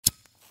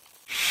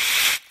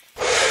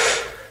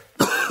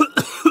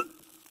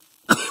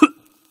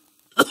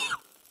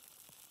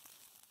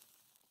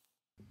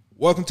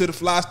Welcome to the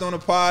Flystoner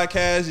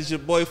Podcast. It's your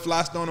boy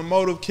Flystoner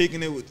Motive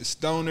kicking it with the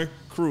Stoner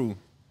crew.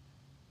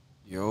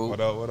 Yo. What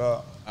up, what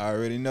up? I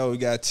already know we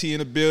got T in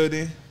the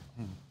building.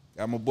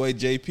 Got my boy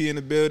JP in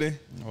the building.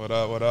 What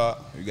up, what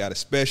up? We got a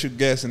special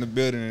guest in the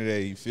building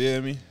today, you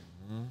feel me?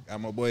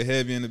 Got my boy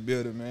Heavy in the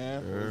building,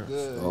 man. Sure. What's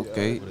good?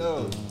 Okay.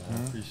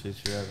 I appreciate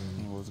you having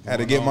me. Had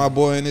to get my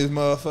boy in this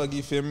motherfucker,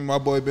 you feel me? My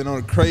boy been on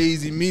a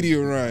crazy media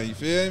run, you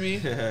feel me?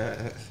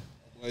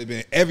 Boy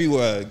been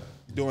everywhere,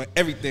 doing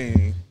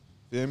everything,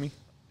 feel me?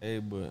 Hey,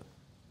 but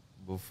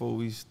before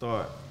we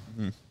start,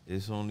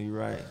 it's only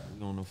right.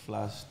 We on the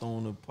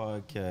Flystoner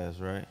Podcast,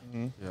 right?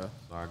 Yeah.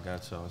 So I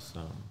got y'all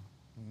something.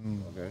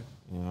 Okay.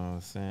 You know what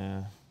I'm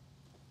saying?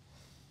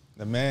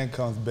 The man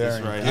comes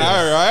bearing. right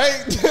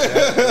gifts. here. All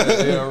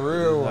right. Yeah,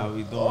 real How one.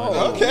 we doing?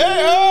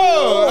 Okay,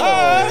 all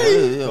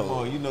right. Come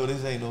on, you know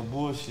this ain't no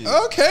bullshit.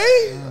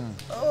 Okay.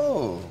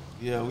 Oh.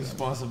 Yeah, we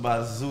sponsored by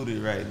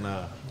Zooted right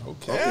now.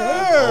 Okay.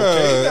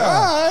 Okay.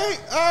 All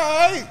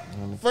right.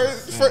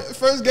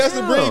 First guest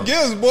to bring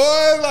gifts,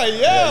 boy. Like,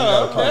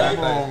 okay.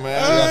 Come on,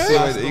 man.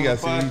 You got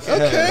to see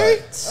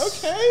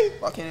Okay.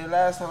 Why can't the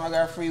last time I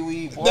got free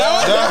weed, boy?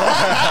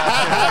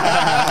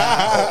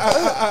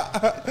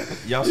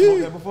 Y'all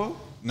smoked that before?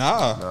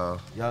 Nah. No.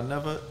 Y'all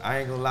never? I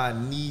ain't gonna lie. I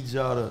need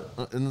y'all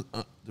to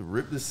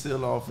rip the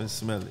seal off and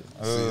smell it.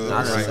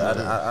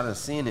 I done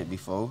seen it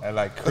before. At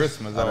like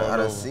Christmas all I done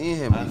over. seen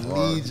him I before.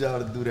 need y'all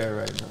to do that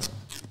right now.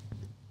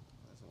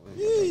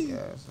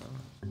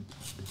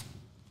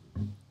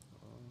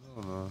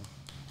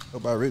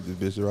 Hope I ripped this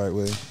bitch the right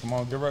way. Come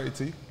on, get ready,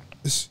 T.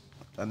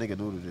 That nigga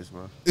do to this,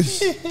 bro.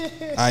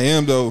 I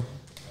am, though.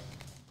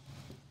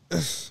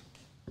 What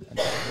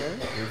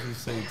you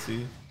say,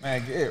 T?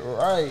 Man, get it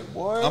right,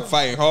 boy. I'm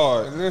fighting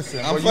hard.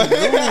 Listen, I'm boy, you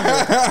fighting. losing.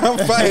 I'm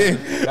fighting.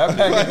 That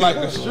pack is like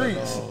the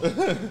streets.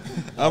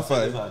 I'm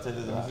fighting. Take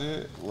this out.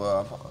 Shit.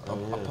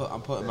 Well,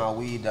 I'm putting my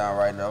weed down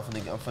right now. I'm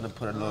finna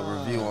put a little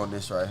review on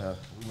this right here.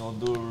 We gonna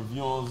do a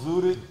review on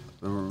Zooted.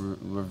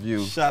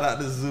 Review. Shout out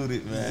to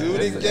Zooted, man.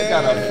 Zooted,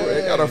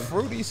 It got a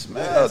fruity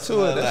smell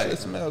to it. That shit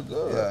smell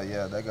good.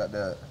 Yeah, they got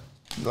that.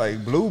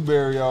 Like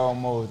blueberry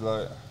almost.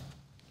 Like,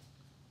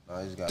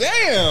 I just got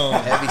Damn.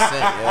 heavy scent,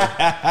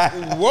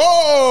 yeah.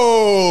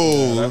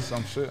 Whoa. that's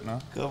some shit,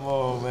 nah. Come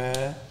on,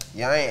 man.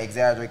 Yeah, I ain't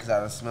exaggerating because I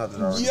done smelled it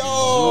already. This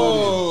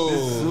Yo.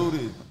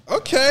 Zooted.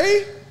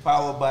 Okay.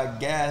 Powered by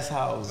Gas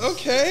House.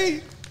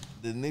 Okay.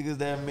 The niggas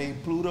that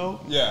made Pluto.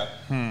 Yeah.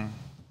 I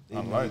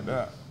like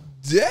that.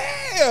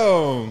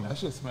 Damn. That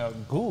shit smell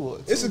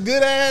good. It's a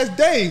good ass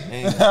day.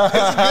 Ain't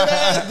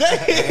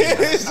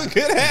It's a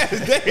good ass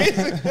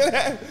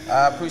day.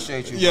 I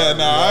appreciate you. Yeah,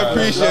 bro. I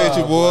appreciate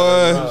you,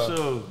 boy. for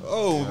sure.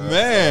 Oh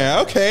man,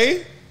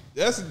 okay.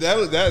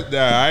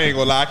 That. I ain't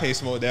gonna lie, I can't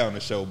smoke that on the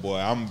show, boy.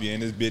 I'm gonna be in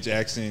this bitch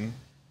accent.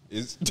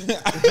 It's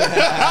yeah,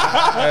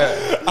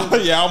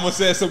 I almost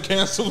said some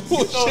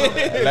cancelable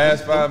shit.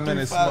 Last 5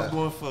 minutes. 5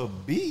 going for a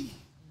B.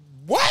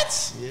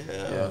 What?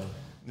 Yeah.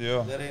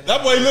 Yeah. That ain't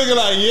That boy looking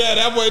like, yeah,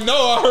 that boy know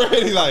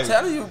already. Like,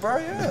 Telling you, bro,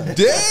 yeah.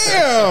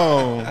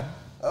 damn.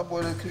 That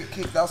boy done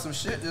kicked out some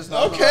shit just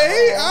now.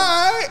 Okay,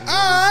 all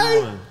right.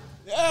 doing.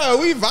 Yeah,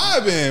 we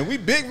vibing. We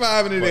big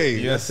vibing today.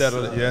 You said a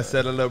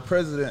little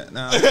president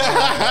now.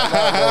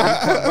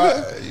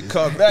 You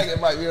come back, it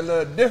might be a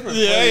little different.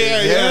 Yeah. I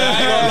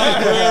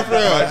ain't gonna lie, for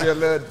real. Might be a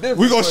little different.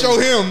 We gonna show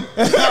him.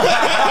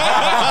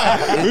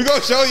 We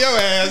gonna show your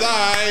ass, all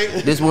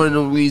right. This one of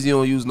them weeds you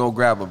don't use no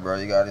grabber, bro.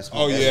 You got this.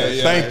 Oh,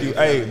 yeah. Thank you.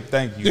 Hey,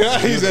 thank you. Yeah,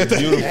 he said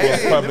thank you.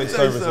 Beautiful public let me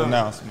tell you service something.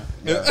 announcement.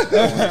 You got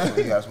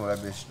to smoke that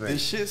bitch straight.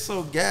 This shit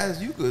so gas,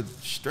 you could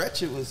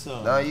stretch it with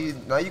something. Now you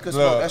can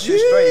smoke that shit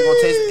straight.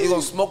 It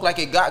gonna smoke like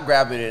it got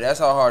grab in it. That's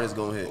how hard it's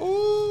gonna hit.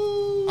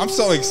 I'm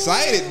so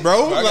excited,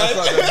 bro. Like,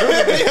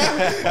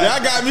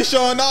 y'all got me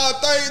showing all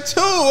 32,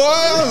 boy.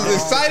 I was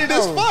excited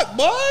as fuck,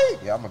 boy.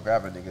 Yeah, I'm a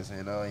grabber nigga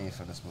saying no, I ain't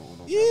finna smoke with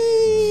no grabber.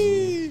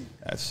 Yeah.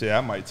 That shit,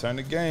 I might turn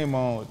the game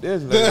on with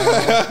this.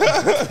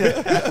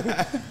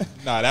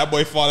 Nah, that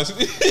boy fall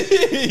asleep.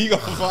 He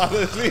gonna fall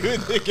asleep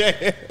with the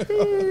game.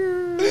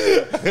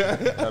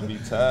 I be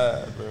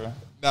tired, bro.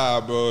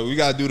 Nah, bro, we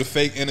gotta do the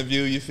fake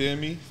interview. You feel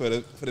me? For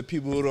the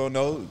people who don't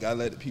know, we gotta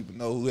let the people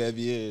know who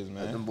Heavy is, Let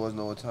man. them boys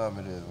know what time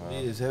it is, man. Yeah,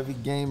 it's heavy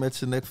game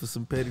at your neck for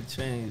some petty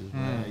change,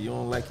 man. You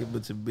don't like it,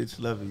 but your bitch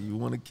love it. You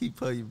want to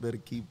keep her, you better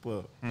keep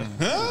up.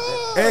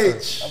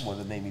 H. That boy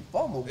done made me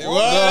fumble, boy.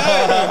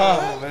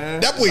 What? Man.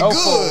 That boy Oh,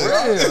 good.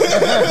 for real.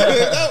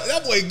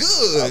 that boy I'm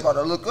good. about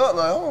to look up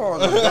like,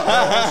 hold on.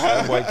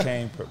 That boy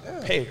came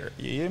prepared.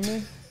 You hear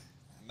me?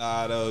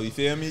 Nah, though, you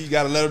feel me? You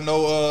gotta let them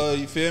know.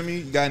 You feel me?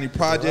 You got any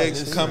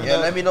projects coming Yeah,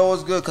 up? let me know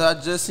what's good, cause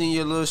I just seen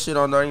your little shit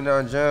on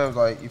 99 Jams.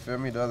 Like, you feel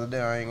me? The other day,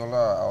 I ain't gonna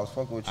lie, I was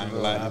fucking with you. I ain't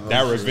little- gonna lie, your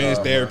that little shit, revenge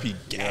man. therapy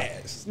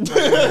gas.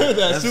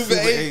 that super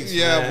H,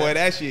 yeah, man. boy,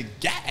 that shit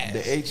gas.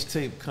 The H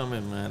tape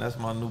coming, man. That's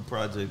my new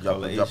project.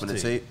 Dropping- called the dropping the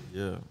H tape?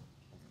 Yeah.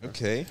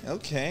 Okay. All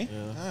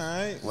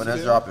right. When that's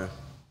Yeah. dropping.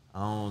 I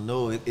don't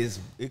know. It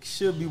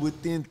should be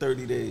within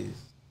 30 days.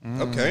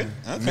 Okay.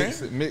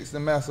 Mixed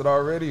and mastered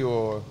already,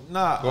 or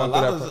Nah, a going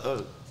lot through that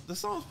of the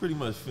song's pretty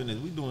much finished.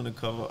 We doing the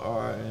cover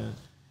art and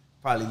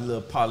Probably a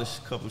little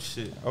polished couple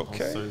shit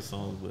Okay. on certain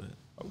songs, but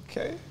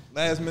Okay.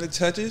 Last minute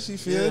touches, you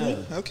feel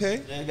me?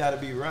 Okay. Yeah, it gotta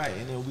be right.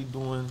 And then we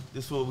doing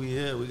this what we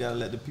here. We gotta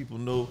let the people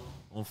know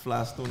on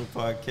Flystoner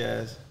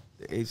Podcast,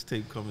 the H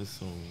tape coming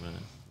soon, man.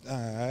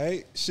 All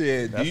right.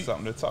 Shit. That's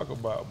something to talk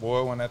about,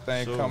 boy, when that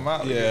thing come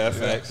out. Yeah,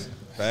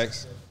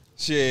 facts.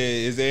 Shit.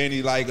 Is there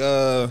any like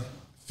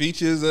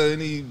features or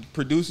any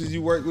producers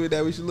you work with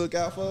that we should look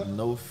out for?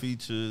 No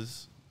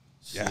features.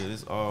 Shit,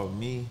 it's all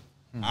me.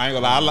 I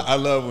ain't gonna lie, I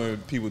love when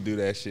people do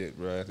that shit,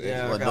 bro.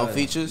 Yeah, What, no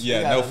features? Yeah,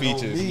 You no gotta know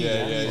features. me.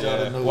 I need y'all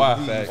to know Why?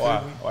 me, Facts. you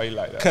feel me? Why you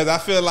like that? Cause I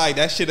feel like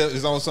that shit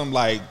is on some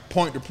like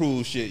point to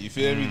prove shit. You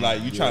feel me?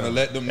 Like you trying to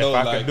let them know. If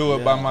I like, could do it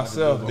yeah, by I could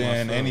myself, do it by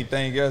then myself.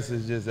 anything else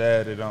is just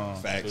added on.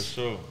 For Facts.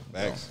 sure.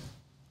 Facts.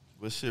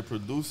 But shit,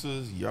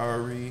 producers,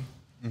 Yari,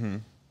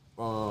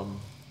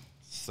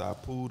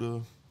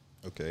 Sapuda.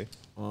 Okay.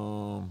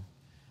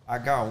 I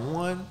got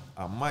one.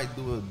 I might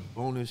do a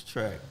bonus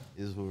track.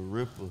 Is with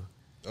Ripper.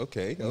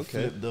 Okay. We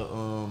Okay. flipped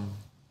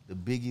the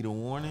Biggie the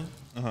Warning.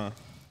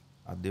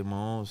 I did my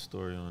own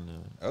story on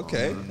there.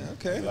 Okay.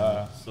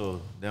 Okay.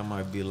 So that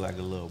might be like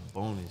a little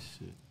bonus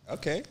shit.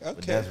 Okay. But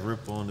Okay. that's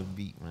Ripper on the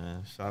beat,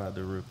 man. Shout out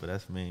to Ripper.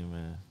 That's me,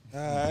 man. All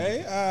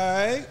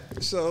right.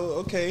 So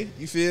okay,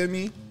 you feel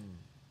me?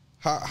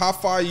 How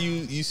far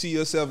you see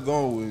yourself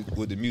going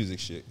with the music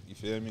shit? You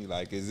feel me?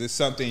 Like, is this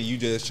something you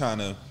just trying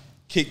to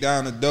kick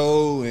down the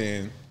door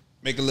and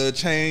make a little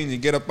change and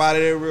get up out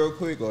of there real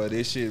quick, or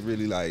this shit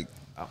really like?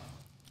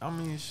 I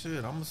mean, shit,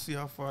 I'm gonna see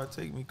how far it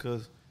take me,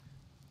 cause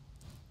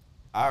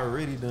I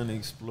already done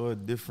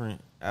explored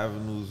different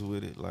avenues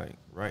with it, like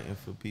writing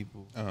for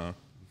people. You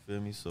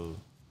feel me? So,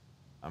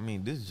 I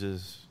mean, this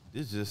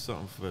just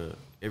something for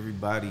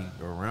everybody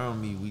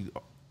around me. We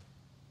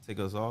take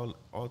us all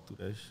through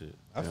that shit.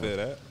 I feel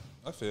that.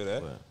 I feel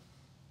that. But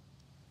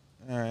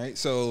All right.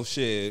 So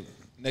shit.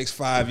 Next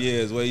 5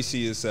 years, where you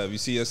see yourself? You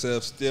see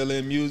yourself still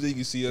in music?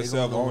 You see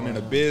yourself owning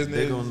a business?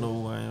 They gonna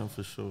know who I am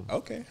for sure.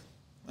 Okay.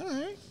 All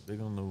right. They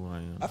gonna know who I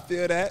am. I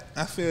feel that.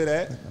 I feel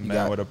that. A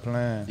man with a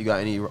plan. You got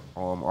any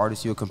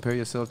artists you'll compare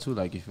yourself to?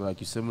 Like you feel like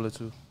you're similar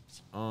to?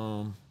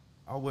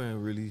 I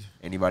wouldn't really.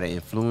 Anybody that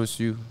influenced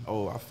you?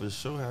 Oh, I for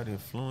sure had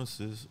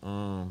influences.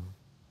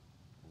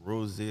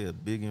 Rose, a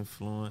big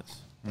influence.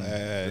 You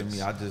feel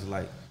me? I just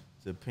like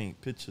to paint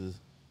pictures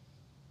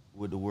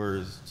with the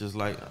words, just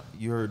like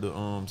you heard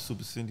the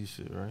Super Cindy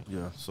shit, right?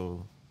 Yeah.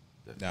 So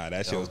Nah,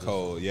 that shit was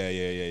cold.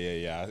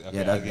 Yeah.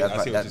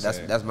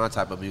 That's my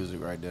type of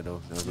music right there, though.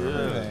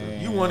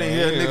 You want to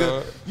hear,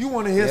 nigga? You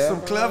want to hear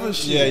some clever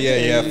shit?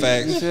 Yeah.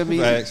 Facts. You feel me?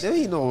 Facts.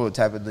 He know what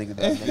type of nigga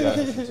that nigga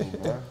is,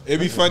 bro. It'd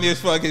be funny as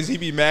fuck cause he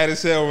be mad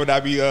as hell when I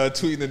be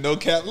tweeting the no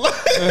cap line.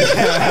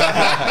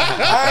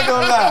 I ain't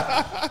gonna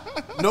lie.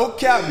 No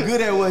cap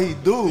good at what he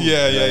do.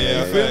 Yeah.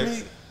 You feel Facts.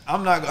 me?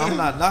 I'm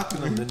not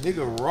knocking him. The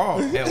nigga raw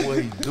at what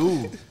he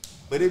do.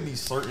 But it be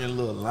certain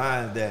little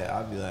lines that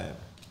I be like,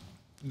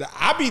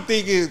 I be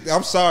thinking,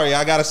 I'm sorry,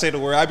 I gotta say the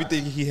word. I be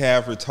thinking he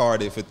half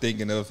retarded for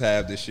thinking of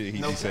half the shit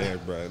he be saying,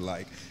 bro.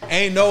 Like,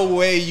 ain't no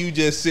way you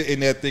just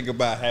sitting there thinking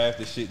about half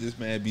the shit this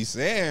man be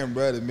saying,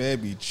 bro. The man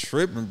be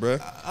tripping, bro.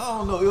 I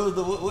don't know. It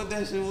was what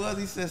that shit was.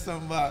 He said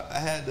something about I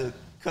had to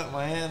cut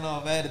my hand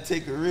off. I had to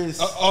take a risk.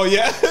 Oh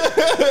yeah,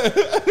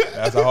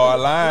 That's a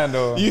hard line,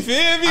 though. you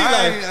feel me?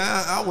 Like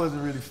I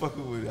wasn't really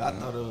fucking with it. I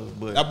thought it was,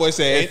 but that boy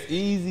say, It's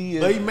easy.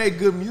 but he made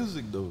good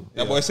music though.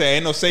 that boy say,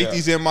 ain't no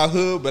safeties in my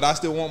hood, but I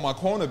still want my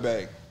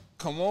cornerback.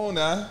 Come on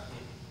now.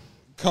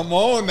 That boy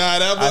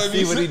I be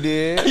see what he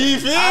did. You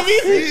feel me?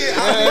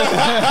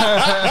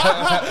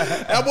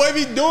 That boy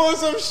be doing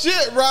some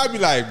shit, bro. I be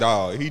like,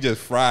 dog, he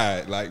just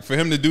fried. Like, for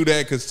him to do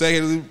that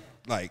consecutively,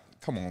 like,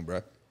 come on,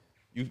 bro.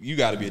 You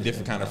got to be a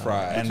different kind of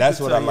fried. And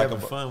that's what I like having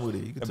about. fun with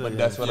it. You can tell But you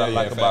that's having what I Yeah,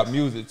 like yeah, about facts.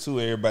 music too.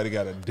 Everybody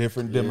got a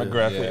different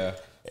demographic, Yeah.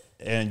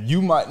 and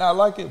you might not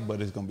like it, but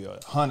it's gonna be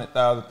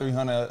 100,000,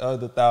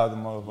 300,000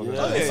 motherfuckers.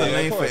 Yeah, it's a yeah,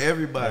 lane of for course.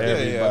 everybody.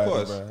 Everybody, of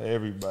course. bro.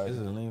 Everybody. It's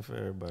a lane for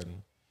everybody.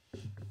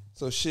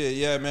 So shit,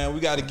 yeah, man,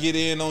 we got to get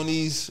in on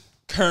these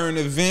current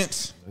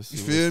events. Let's You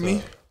see feel what's me?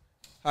 up.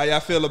 How y'all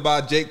feel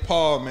about Jake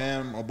Paul,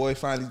 man? My boy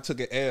finally took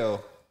an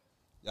L.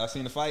 Y'all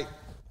seen the fight?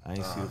 I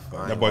ain't see the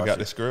fight. That boy got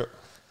the script.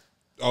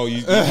 Oh,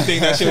 you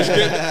think that shit was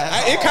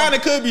scripted? It kind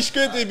of could be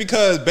scripted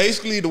because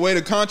basically the way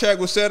the contract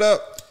was set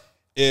up,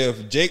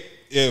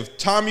 if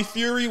Tommy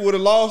Fury would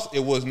have lost,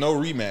 it was no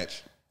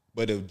rematch.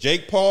 But if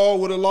Jake Paul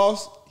would have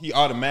lost, he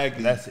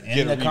automatically That's get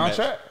in a the rematch.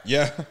 contract?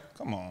 Yeah.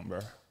 Come on, bro.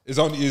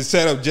 It's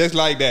set up just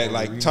like that.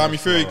 Like rematch Tommy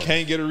Fury clause.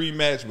 can't get a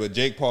rematch, but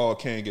Jake Paul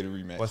can get a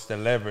rematch. What's the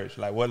leverage?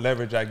 Like, what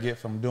leverage I get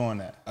from doing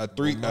that?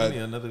 Three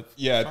Another.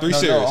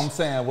 series. No, I'm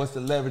saying, what's the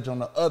leverage on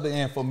the other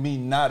end for me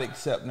not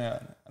accepting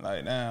that?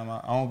 Like, damn,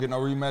 I don't get no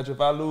rematch if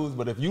I lose,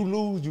 but if you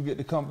lose, you get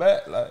to come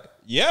back. Like,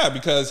 Yeah,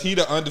 because he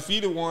the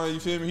undefeated one, you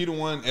feel me? He the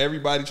one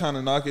everybody trying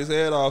to knock his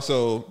head off.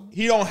 So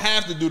he don't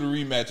have to do the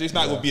rematch. It's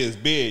not gonna be as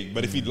big.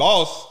 But if he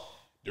lost,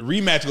 the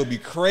rematch gonna be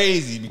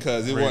crazy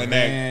because it wasn't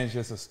that. revenge,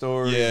 just a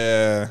story.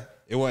 Yeah,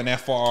 it wasn't that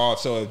far off.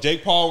 So if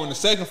Jake Paul win the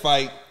second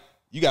fight,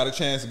 you got a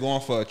chance of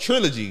going for a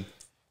trilogy.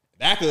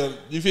 That could,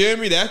 you feel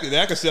me? That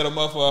could set them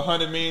up for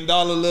 $100 million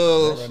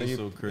little. That shit's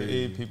so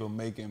crazy. People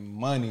making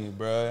money,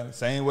 bro.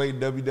 Same way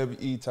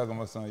WWE talking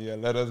about something. Yeah,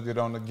 let us get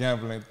on the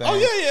gambling thing. Oh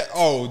yeah.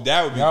 Oh,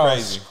 that would be Y'all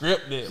crazy.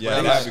 scripted,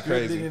 Yeah, bro. that'd Like, be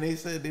crazy. And they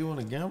said they want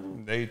to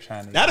gamble. they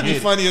trying to. That'd be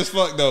get funny as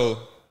fuck though.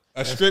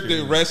 A scripted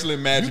crazy.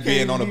 wrestling match You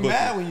being can't on a be book.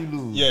 mad when you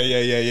lose.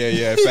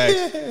 Yeah.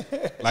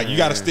 Facts. Like you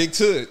got to stick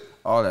to it.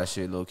 All that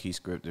shit low key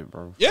scripted,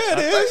 bro. Yeah, I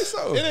think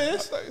so. It I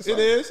is. think so. It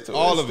is. To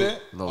All an of it.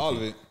 extent. All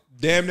of it.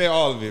 Damn near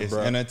all of it, It's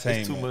bro.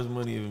 entertainment. There's too much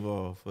money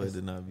involved for it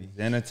to not be. It's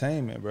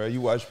entertainment, bro. You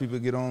watch people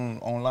get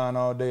online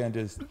all day and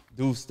just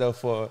do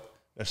stuff for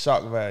the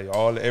shock value.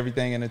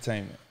 Everything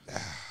entertainment.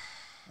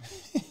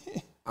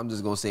 I'm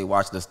just gonna say,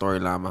 watch the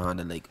storyline behind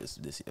the Lakers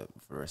this year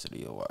for the rest of the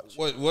year. Watch.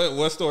 What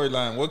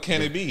storyline? What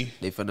can it be?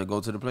 They finna go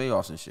to the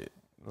playoffs and shit.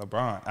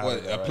 LeBron. out What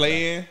of there a right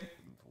play-in?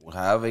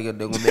 However they're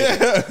gonna make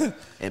it,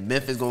 and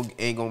Memphis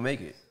ain't gonna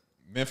make it.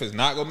 Memphis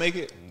not gonna make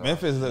it. now.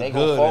 Memphis look They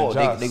good. gonna fold.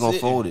 and Ja They gonna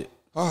sitting. fold it.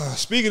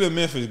 Speaking of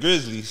Memphis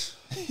Grizzlies,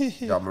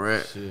 John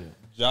Morant. Shit.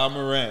 Ja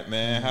Morant,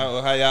 man, how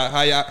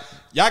y'all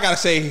gotta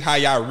say how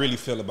y'all really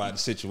feel about the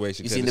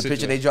situation. You 'cause seen the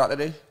picture they dropped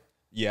today?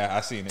 Yeah,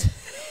 I seen it.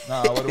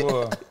 Nah, what it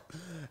was?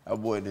 That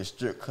boy in the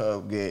strip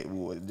club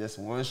with just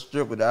one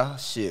strip with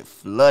that shit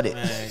flooded.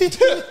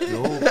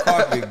 The whole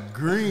carpet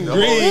green.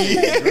 Green.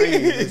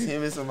 It's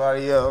him and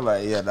somebody else.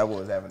 Like, yeah, that boy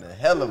was having a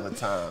hell of a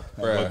time.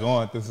 We're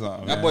going through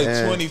something. That Man. boy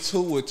Man.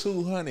 22 with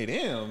 200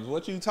 M's.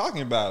 What you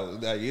talking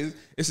about? Like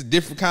it's a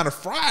different kind of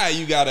fry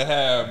you gotta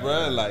have,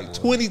 bro. Like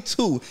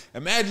 22.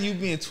 Imagine you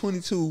being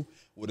 22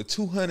 with a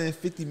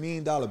 $250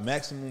 million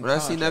maximum. When I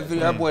seen that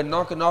video, that boy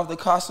knocking off the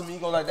costume, he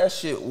go like, that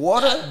shit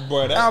water?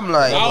 Bro, I'm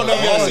like, I don't know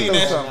if y'all oh, seen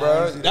that. something,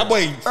 bro. That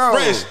boy Bro.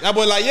 fresh. That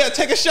boy like, yeah,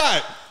 take a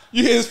shot.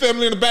 You hear his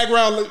family in the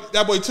background. Look,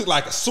 that boy took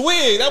like a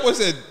swig. That boy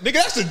said, nigga,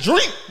 that's a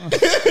drink.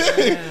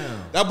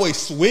 That boy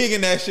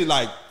swigging that shit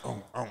like,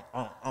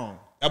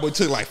 That boy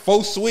took like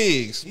 4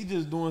 swigs. He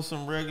just doing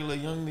some regular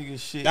young nigga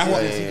shit. That's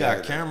what- He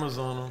got cameras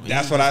on him. and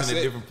That's he's what I just in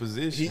said. a different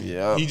position.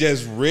 Yeah. He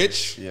just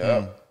rich,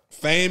 Yeah.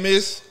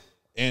 famous,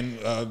 and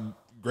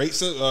great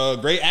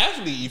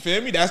athlete. You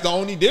feel me? That's the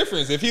only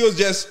difference. If he was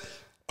just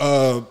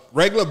a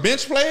regular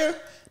bench player,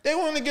 they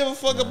wouldn't give a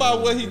fuck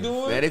about what he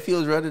doing. Man, if he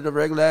was running the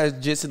regular ass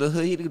jits in the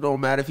hood, it don't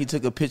matter if he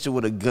took a picture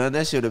with a gun.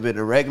 That should have been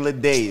a regular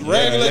day. man.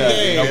 Regular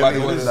day. Nobody It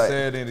would was have like-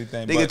 said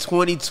anything. Nigga But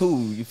 22,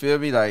 you feel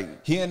me?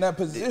 Like, he in that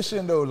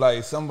position though,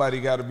 like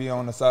somebody got to be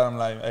on the side. I'm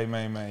like, hey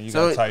man, you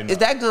so gotta tighten is up.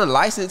 that gun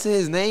licensed to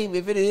his name?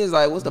 If it is,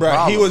 like, what's the Bro,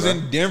 problem? he was bro?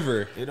 in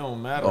Denver. It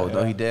don't matter. Oh,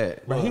 no, he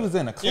dead. But he was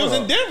in a He club. was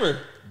in Denver.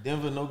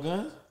 Denver, no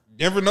guns?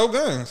 Denver, no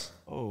guns.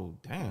 Oh,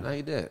 damn. No,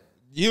 he dead.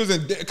 He was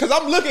in because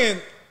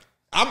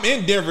I'm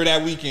in Denver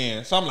that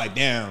weekend, so I'm like,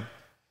 damn,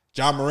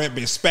 Ja Morant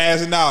been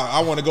spazzing out.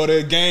 I want to go to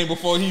a game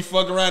before he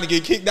fuck around and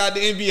get kicked out the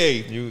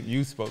NBA.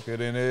 You spoke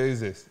it and it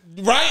exists.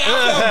 Right?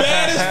 I felt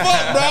bad as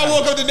fuck, bro. I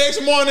woke up the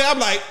next morning. I'm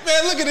like,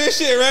 man, look at this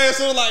shit, right?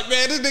 So like,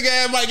 man, this nigga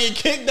ass might get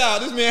kicked out.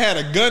 This man had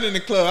a gun in the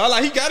club. I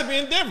like, he got to be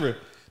in Denver.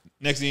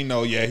 Next thing you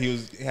know, yeah,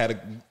 had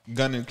a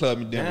gun in the club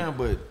in Denver. Damn,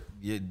 but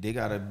yeah, they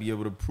got to be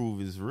able to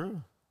prove it's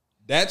real.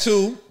 That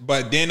too,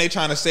 but then they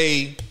trying to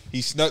say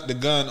he snuck the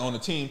gun on the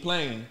team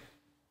plane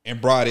and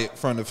brought it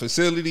from the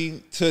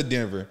facility to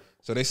Denver.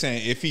 So they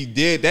saying if he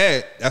did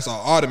that, that's an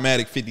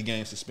automatic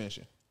 50-game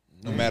suspension,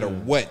 no matter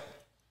what.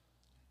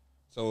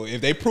 So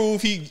if they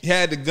prove he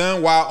had the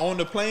gun while on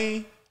the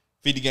plane,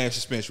 50-game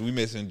suspension. We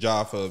missing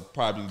Ja for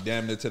probably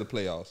damn near to the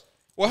playoffs.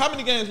 Well, how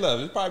many games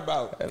left? It's probably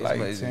about Like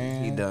He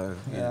 10. done.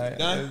 Yeah,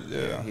 Done?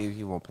 yeah.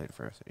 He won't play the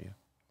first year.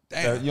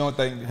 damn.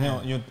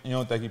 You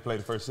don't think he played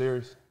the first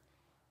series?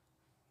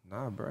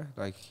 Nah, bro.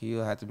 Like,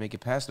 he'll have to make it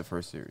past the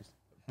first series.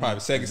 Probably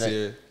second That-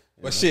 series.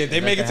 But shit, they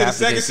Let make it the to the half of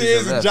second this series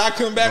season and left.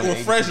 Ja come back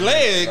with fresh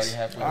legs.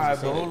 All right,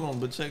 but hold on.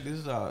 But check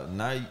this out.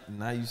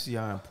 Now you see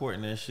how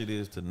important that shit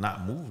is to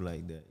not move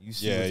like that. You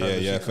see what type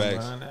of shit come Facts.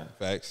 behind that?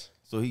 Facts.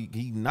 So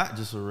he not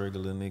just a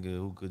regular nigga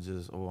who could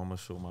just, I'm going to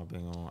show my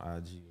thing on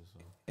IG or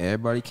something.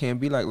 Everybody can't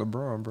be like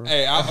LeBron, bro.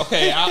 Hey,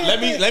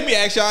 let me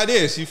ask y'all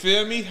this. You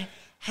feel me?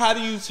 How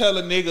do you tell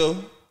a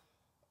nigga,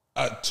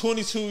 a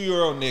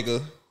 22-year-old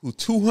nigga who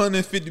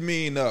 250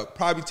 million up,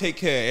 probably take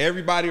care of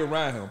everybody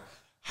around him?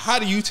 How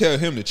do you tell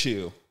him to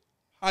chill?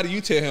 How do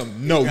you tell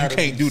him no, you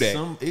can't do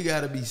that? It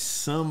got to be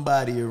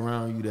somebody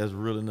around you that's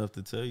real enough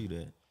to tell you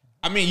that.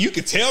 I mean, you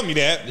could tell me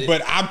that,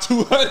 but I'm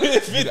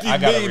 $250 I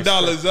gotta million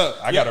dollars up.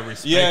 I gotta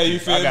respect Yeah, you. you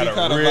feel I me? gotta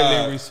Kinda really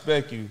vibe.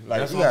 respect you. Like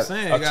That's you what I'm got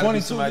saying. a It gotta be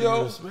somebody you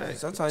 22-year-old respect.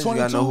 Sometimes you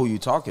gotta know 22? who you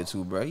talking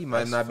to, bro. He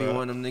might not be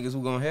one of them niggas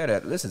who gonna hear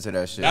that. Listen to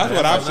that shit. That's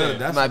what I'm saying.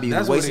 That might be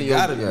That's what wasting it your.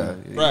 gotta be.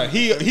 Yeah. Right,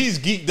 he's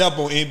geeked up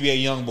on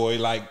NBA YoungBoy,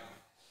 like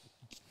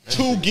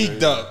too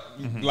geeked up.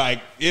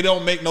 Like it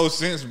don't make no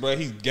sense, bro.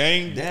 He's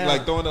gang, Damn.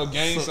 like throwing up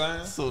gang so,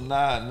 signs. So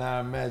now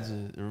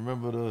imagine.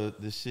 Remember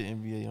the shit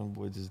NBA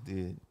YoungBoy just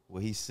did,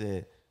 where he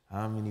said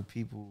how many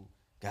people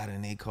got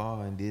in their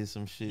car and did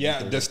some shit. Yeah,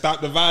 because- the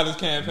Stop the Violence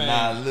campaign.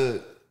 Nah,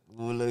 look,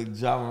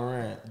 Ja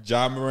Morant.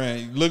 Ja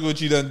Morant, look what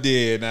you done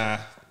did. Nah,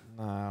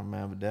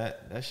 man, but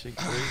that shit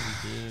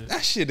crazy, dude.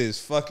 That shit is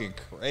fucking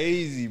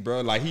crazy,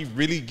 bro. Like he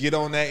really get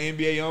on that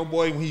NBA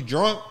YoungBoy when he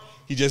drunk.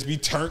 he just be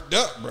turned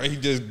up, bro. He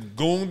just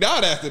gooned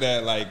out after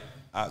that. Like,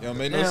 it don't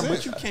make no sense.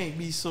 But you can't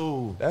be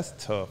so. That's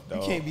tough, though.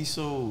 You can't be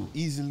so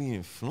easily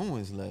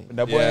influenced. Like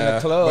that boy in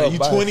the club.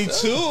 But you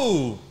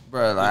 22.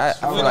 Bro, like, I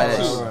feel like that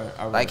Alright,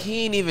 alright. like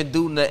he ain't even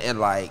do nothing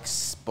like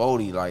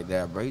spotty like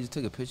that, bro. He just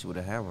took a picture with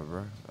a hammer,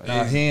 bro. Like,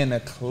 Nah, he in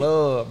the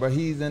club, bro.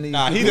 He's in the.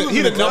 Nah, he the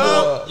number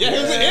one. Yeah, he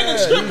was in the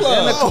strip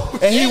club.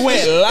 And he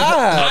went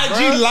live.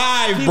 IG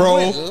live, bro.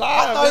 He went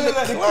live in the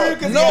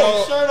club.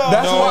 No,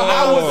 that's No. why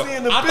I was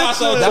seeing the I thought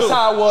so, picture. That's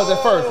how I was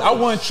at first. I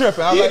wasn't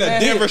tripping. I was He like, in a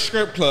man, Denver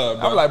strip club,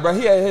 bro. I'm like, bro,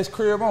 he at his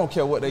crib. I don't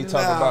care what they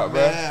talk Nah, about, bro.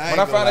 man, I When ain't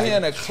I found out gonna he lie.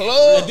 in the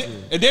club,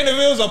 And then if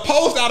it was a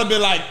post, I'd have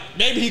been like,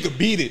 maybe he could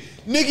beat it.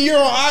 Nigga, you're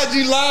on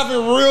IG live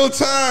in real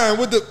time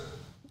with the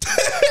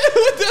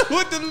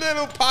with the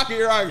little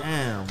pocket rocket.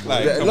 Damn, bro.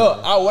 Like, come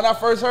look, on. when I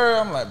first heard,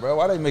 I'm like, bro,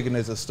 why they making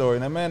this a story?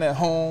 And that man at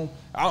home,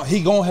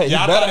 he gonna have, he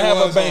Yeah, I better thought it have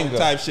a was some banger.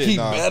 type shit, He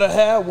nah. better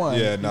have one.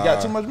 Yeah, He nah.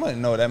 got too much money.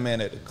 No, that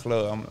man at the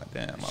club. I'm like,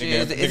 damn.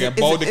 shit, Nigga in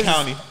Boulder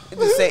County.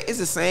 It's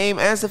the same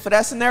answer for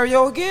that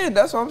scenario again.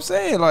 That's what I'm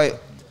saying. Like,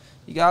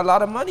 you got a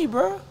lot of money,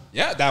 bro.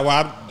 Yeah, that's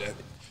why.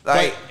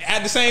 Like- But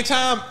at the same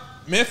time,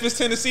 Memphis,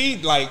 Tennessee,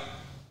 like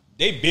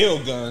they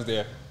build guns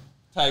there,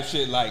 type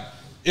shit. Like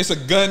it's a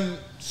gun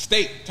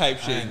state type I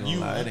shit. ain't gonna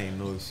lie, it ain't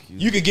no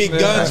excuse. You could get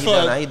guns He for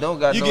don't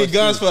got you no get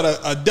guns excuse.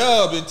 for a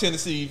dub in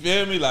Tennessee. You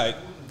feel me? Like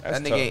That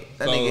That's nigga, tough.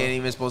 that So- nigga ain't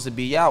even supposed to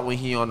be out when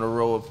he on the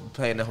road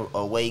playing a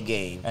away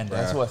game. And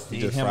that's Bruh, what he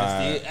Steve, just him fried.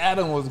 and Steve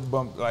Adam was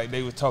bumped, like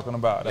they was talking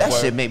about. That That's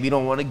shit why- make me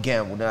don't want to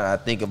gamble now that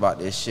I think about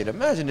this shit.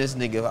 Imagine this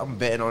nigga, I'm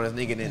betting on this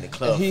nigga in the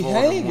club. He 4 in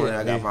the hanging. morning,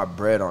 I got He- my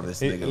bread on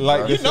this he- nigga. like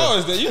bro.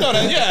 this- you know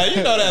that. Yeah,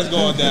 you know that's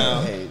going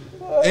down. Hey,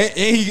 And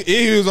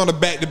he was on the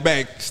back to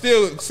back.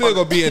 Still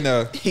gonna be in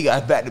the. he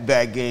got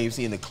back-to-back games.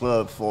 He in the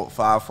club 4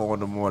 in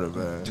the morning,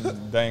 man.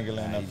 dangling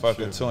a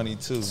fucking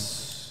 22.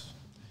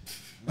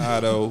 Nah,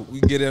 though.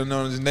 We get in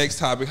on this next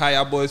topic. How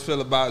y'all boys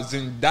feel about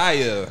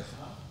Zendaya?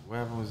 What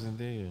happened was in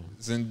there?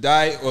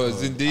 Zendaya or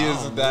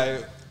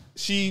Zendaya.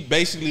 She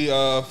basically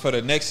for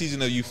the next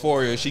season of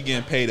Euphoria, she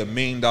getting paid $1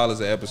 million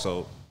an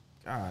episode.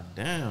 God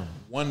damn.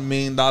 $1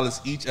 million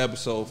each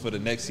episode for the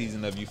next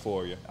season of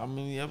Euphoria. How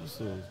many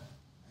episodes?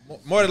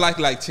 More than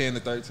likely like 10 to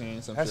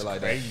 13, something That's like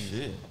crazy.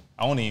 Shit.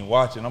 I don't even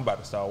watch it. I'm about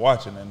to start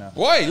watching it now. that.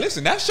 Boy,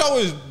 listen, that show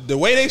is the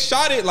way they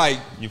shot it. Like,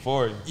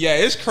 Euphoria. yeah,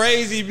 it's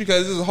crazy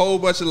because there's a whole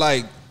bunch of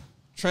like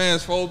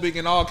transphobic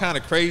and all kind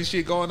of crazy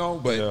shit going on.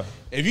 But Yeah.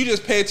 if you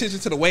just pay attention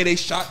to the way they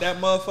shot that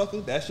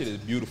motherfucker, that shit is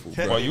beautiful.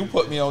 Bro. Well, you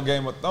put me on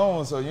Game of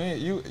Thrones, so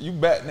you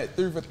batting at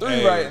 3 for 3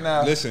 Hey, right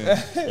now. Listen,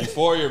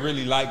 Euphoria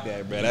really like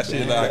that, bro. That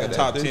shit like a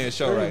top 10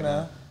 show right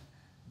now.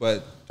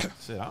 But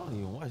Shit, I don't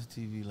even watch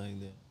TV like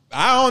that.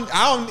 I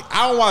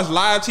don't watch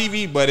live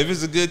TV, but if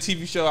it's a good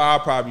TV show, I'll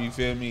probably, you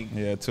feel me,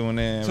 Yeah, tune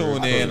in.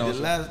 tune in on.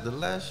 The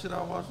last shit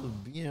I watched was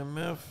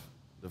BMF,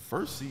 the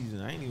first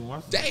season. I ain't even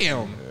watched it.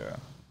 Damn. Yeah.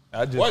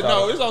 I just What? No,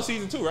 started, it's on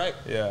season 2, right?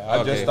 yeah, I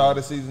Okay. just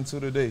started season 2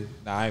 today.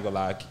 Nah, I ain't gonna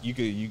lie. You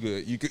could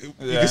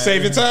Yeah.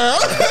 save your time.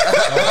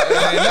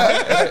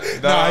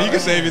 Nah, you can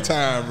save your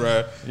time,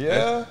 bro.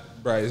 Yeah.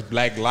 Bro, it's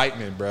Black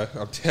Lightning, bro.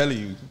 I'm telling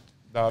you.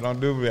 No, don't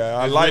do me.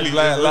 I It's like really-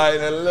 Black it's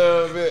Lightning a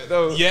little bit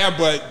though. Yeah,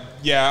 but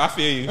yeah, I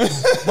feel you.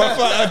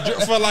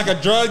 But for like a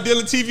drug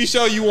dealer TV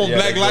show, you want Yeah,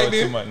 Black they doing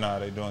Lightning? Too much. Nah,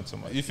 they doing too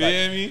much. You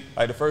feel me?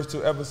 Like the first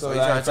 2 episodes. So you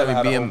trying to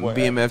tell me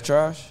BMF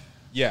trash?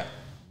 Yeah.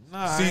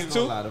 Nah, I Season ain't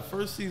gonna two? lie. The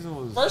first season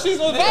was. First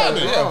season was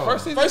vibing. yeah,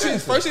 first season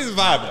First season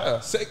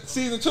vibing.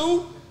 Season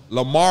 2,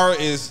 Lamar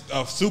is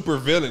a super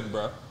villain,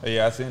 bro.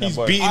 Yeah, I seen that He's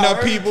boy. beating I up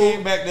heard he people.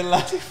 came back to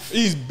life.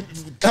 He's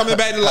coming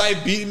back to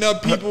life, beating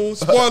up people.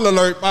 Spoiler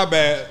alert, my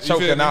bad. You feel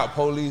choking me? out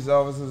police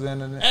officers in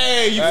the.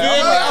 Hey, you feel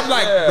Hey, me? I'm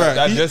like, yeah,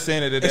 bro. I he just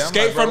seen it today. I'm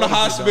Escape like, bro, from the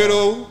what is he doing?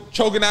 hospital,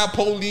 choking out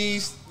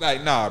police.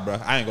 Like, nah, bro.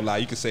 I ain't gonna lie.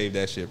 You can save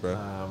that shit, bro.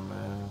 Nah,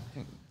 man.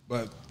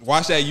 But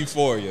watch that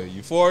Euphoria.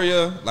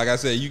 Euphoria, like I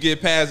said, you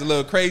get past a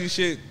little crazy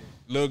shit.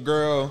 Little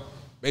girl,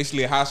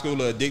 basically a high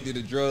schooler addicted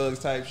to drugs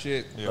type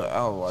shit. But I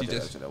don't watch She that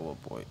just- shit at one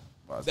point.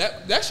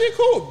 That shit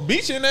cool.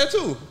 Beach in there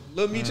too.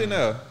 Little Meech in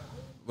there.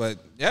 But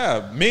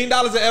yeah, $1 million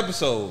an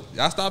episode.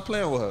 Y'all stop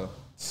playing with her.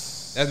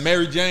 That's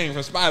Mary Jane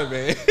from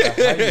Spider-Man.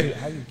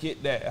 How you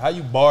get that? How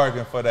you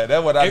bargain for that?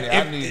 That's what I need.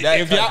 I need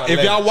that.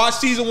 if y'all watch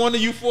season 1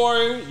 of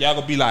Euphoria, y'all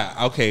gonna be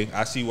like, okay,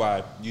 I see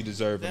why you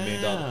deserve $1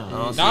 million. I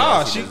don't see Nah,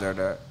 how she she. deserve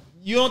that.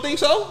 You don't think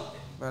so?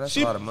 Man, that's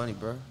She- a lot of money,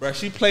 bro. Bro,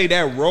 she played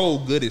that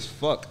role good as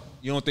fuck.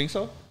 You don't think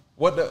so?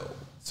 what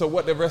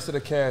the rest of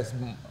the cast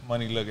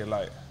money looking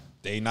like?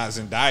 They not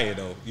Zendaya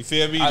though. You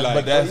feel me?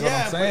 But that's what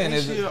Yeah, I'm saying. but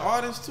Is ain't she an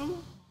artist too?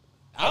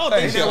 I don't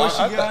think think she- so. I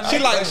think- She I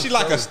think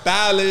like so. a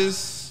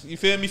stylist. You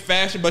feel me?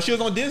 Fashion, but she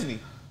was on Disney.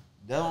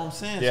 That's what I'm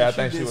saying. Yeah, I So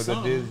think did she was a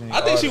something. Disney.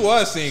 I think she artist.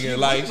 was singing.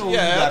 Like, You know,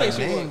 yeah, you I got think a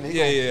she name, was. they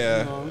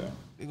Yeah, gonna- yeah.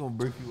 They gonna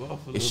break you off.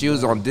 If she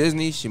was on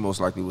Disney, she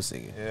most likely was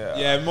singing. Yeah.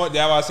 Yeah, that's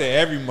why I say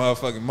every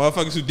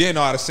motherfuckers who didn't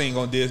know how to sing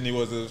on Disney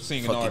was a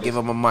singing Fucking artist. give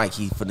him a mic,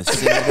 he finna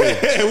sing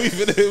it. we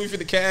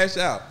finna cash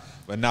out.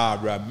 But nah,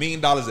 bro, $1 million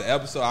an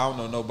episode. I don't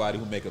know nobody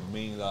who make $1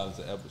 million an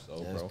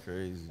episode, bro. That's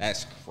crazy.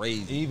 That's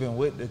crazy. Even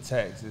with the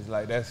taxes,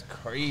 like that's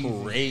crazy.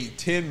 Great,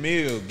 10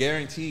 mil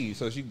guaranteed.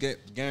 So she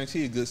get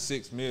guaranteed a good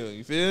 6 mil.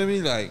 You feel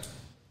me? Like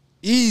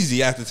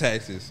easy after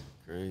taxes.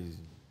 Crazy.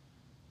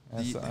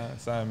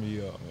 Sign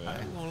me up, man. I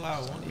ain't gonna lie,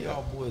 one of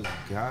y'all boys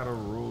gotta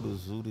roll the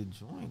zoo to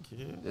join,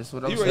 kid. That's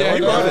what I'm He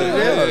saying. wrote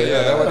it.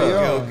 Yeah, that's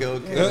what he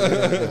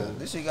Okay.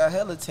 This shit got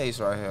hella taste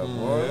right here,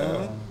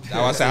 boy. That's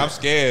why I say I'm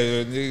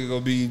scared. Nigga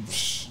gonna be.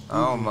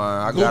 I don't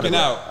mind. Looking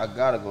out. I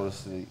gotta go to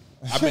sleep.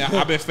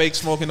 I've been fake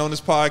smoking on this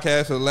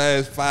podcast for the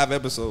last 5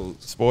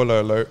 episodes.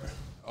 Spoiler alert.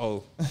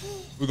 Oh,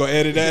 we're gonna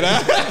edit that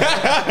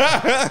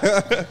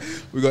out.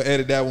 We're gonna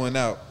edit that one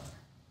out.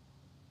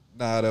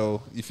 Nah,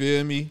 though, you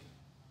feel me?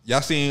 Y'all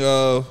seen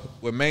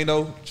when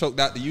Mano choked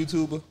out the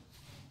YouTuber?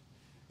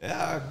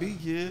 Yeah, I be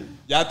kid.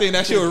 Y'all think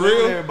that shit was Play with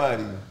real?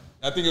 everybody.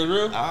 I think it was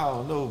real. I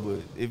don't know, but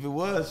if it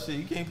was, shit,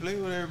 you can't play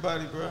with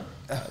everybody, bro.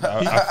 I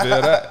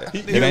feel that.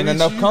 It ain't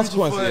enough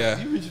consequences. Yeah.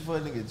 You reaching for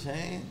a nigga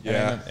chain?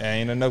 Yeah.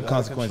 Ain't enough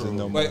consequences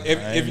no more. But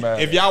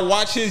if y'all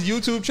watch his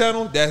YouTube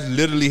channel, that's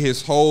literally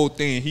his whole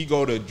thing. He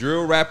go to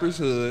drill rappers'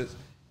 hoods.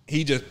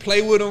 He just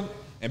play with them.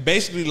 And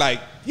basically, like,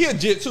 he a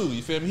jit too,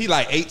 you feel me? He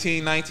like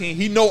 18, 19.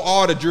 He know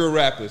all the drill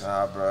rappers.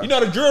 Nah, bro. You know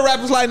the drill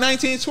rappers like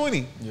 19,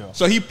 20. Yeah.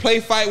 So he play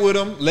fight with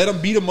them, let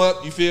them beat him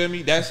up, you feel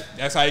me? That's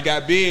how he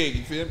got big,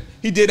 you feel me?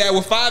 He did that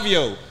with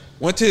Fabio.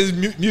 Went to his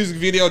music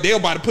video, they were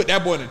about to put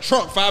that boy in the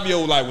trunk. Fabio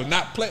like was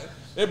not play.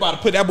 They about to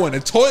put that boy in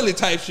the toilet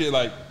type shit.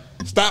 Like,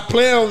 stop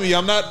playing with me.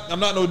 I'm not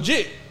no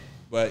jit.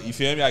 But you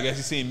feel me? I guess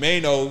he seen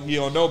Mano. He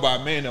don't know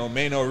about Mano.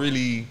 Mano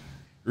really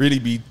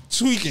be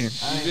tweaking.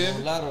 I ain't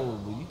gonna lie though,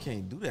 but you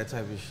can't do that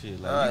type of shit.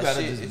 Like you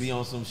gotta just be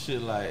on some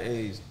shit like,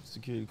 hey,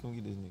 security, come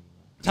get this nigga.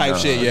 Type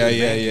shit,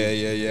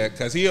 yeah.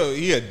 Cause he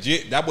a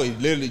jit. That boy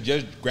literally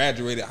just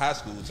graduated high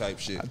school type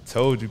shit. I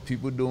told you,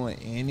 people doing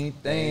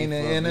anything to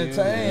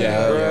entertain.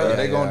 Yeah, bro. yeah,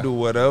 They gonna yeah. do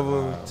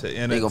whatever to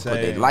entertain. They gonna put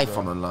their life bro.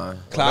 on the line.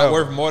 Clout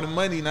worth more than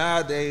money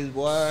nowadays,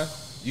 boy.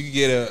 You can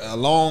get a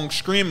long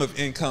stream of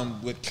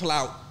income with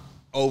clout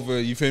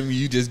over, you feel me?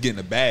 You just getting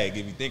a bag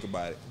if you think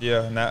about it.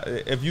 Yeah, now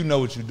if you know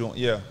what you're doing,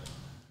 yeah.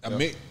 I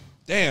mean,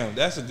 damn,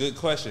 that's a good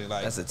question.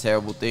 Like, That's a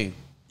terrible thing.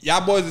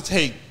 y'all boys would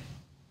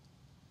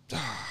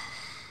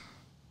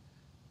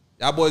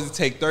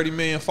take 30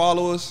 million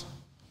followers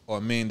or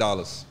 $1 million.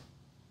 $1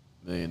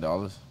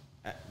 million.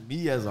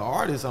 Me as an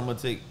artist, I'm gonna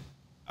take.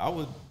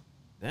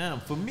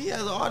 For me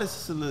as an artist,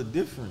 it's a little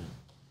different.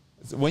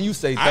 When you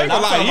say 30, I ain't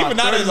gonna lie, even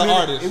not as an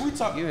artist. If we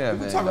talk, Give me that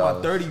if we $1 talking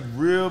about 30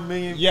 real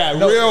million, Yeah,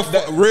 No,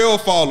 real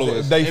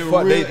followers. they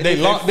locked in. fuck They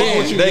locked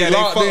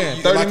fuck in.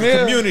 you 30 like a mil.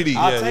 community.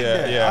 I'll Yeah, take yeah,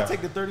 that. yeah. I'll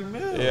take the 30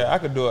 mil. Yeah, I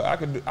could do it. I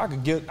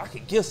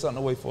could give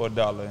something away for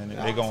 $1, and they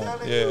I'm gonna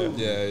telling yeah, you.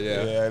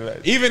 Yeah.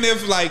 like Even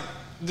if like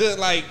good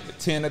like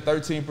 10 to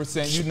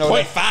 13%. You know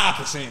that.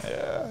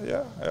 0.5%.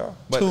 Yeah.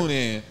 But Tune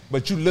in.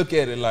 But you look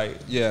at it like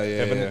Yeah.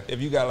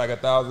 if you got like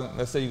 1,000,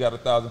 let's say you got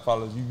 1,000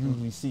 followers, you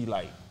usually see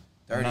like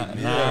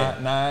 30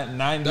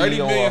 90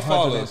 30 or million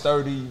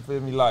 130. You feel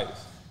me?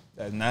 Likes.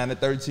 That's 9 to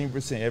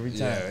 13% every time.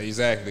 Yeah,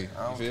 exactly.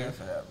 I don't You feel care me?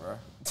 for that, bro.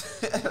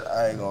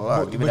 I ain't gonna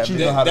lie. Give me But that you $1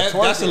 know how million. to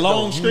twerk That's a it, long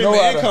though. You stream know of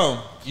how to- income.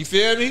 You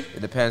feel me?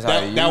 It depends how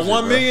you That use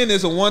 1 it, million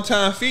is a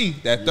one-time fee.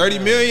 That 30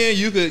 million,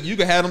 you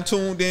could have them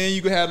tuned in.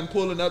 You could have them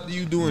pulling up to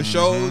you doing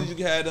shows. You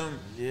could have them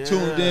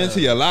tuned in to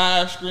your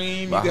live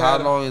stream. But you could how have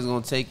them, long is it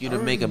gonna take you to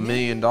make $1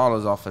 million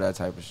off of that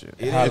type of shit?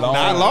 It How is long?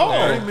 not long.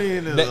 30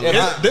 million is a If-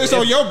 lot. It's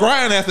on your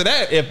grind after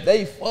that. If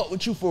they fuck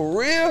with you for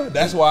real,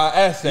 that's why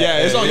I asked that. Yeah,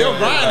 it's on your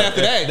grind after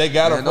that. They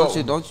gotta Man,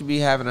 fuck. don't you be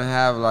having to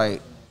have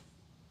like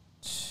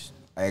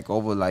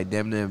over like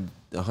damn near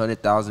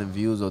 100,000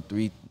 views or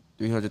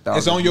 300,000.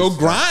 It's on your views.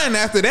 grind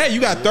after that.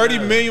 You got 30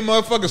 million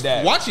motherfuckers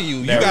That- watching you.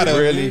 You that gotta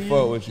really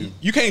fuck with you.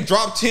 You can't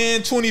drop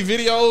 10, 20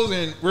 videos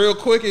and real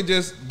quick and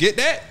just get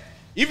that.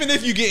 Even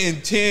if you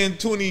getting 10,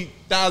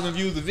 20,000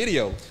 views a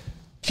video,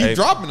 keep Hey.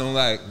 dropping them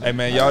like Hey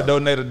man, y'all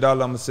donate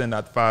 $1, I'm gonna send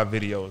out 5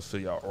 videos to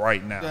y'all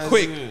right now. That's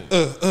quick, it.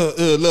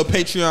 little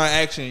Patreon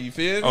action. You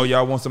feel me? Oh,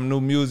 y'all want some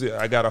new music?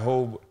 I got a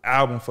whole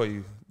album for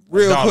you.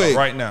 Real $1 quick.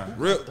 right now.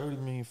 Real. 30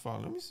 million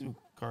followers. Let me see what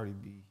Cardi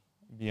B.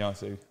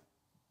 Beyonce.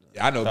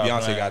 I know Stop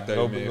Beyonce playing. got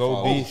 30 million Go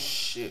followers. B.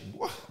 Shit,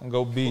 what?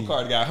 Go B.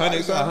 Cardi got Cardi 100.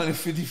 got something?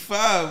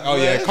 155. Oh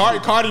yeah,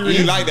 Cardi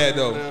really like that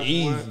though.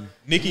 Easy.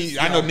 Nicki,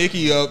 I know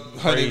Nicki up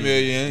 100 Crazy.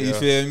 million. You Yeah.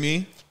 feel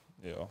me?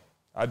 Yeah.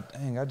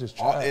 I just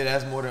Oh, tried. yeah,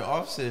 that's more than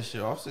Offset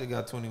shit. Offset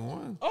got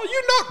 21. Oh,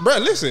 you know, bro.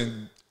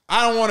 Listen,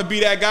 I don't want to be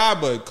that guy,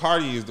 but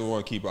Cardi is the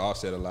one keeping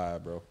Offset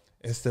alive, bro.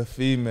 It's the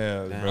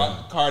females, bro.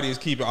 Cardi is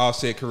keeping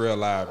Offset career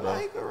alive, I bro.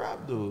 ain't a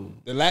rap dude.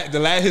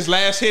 His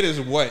last hit is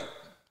what?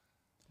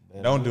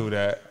 Don't do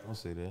that. Don't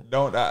say that.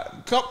 Don't.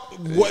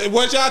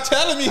 What y'all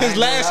telling me? His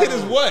last hit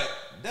is what?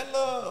 That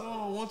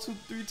little 1, 2,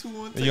 3, 2,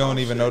 1. You don't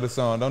even know the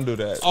song. Don't do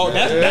that. Oh,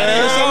 that ain't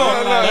a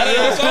song. That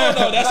ain't a song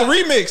though. That's a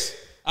remix.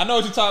 I know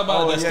what you're talking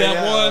about. Oh, that yeah, step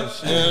yeah. one.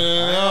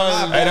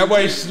 Oh, shit. Hey, that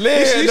boy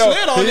slid. He though.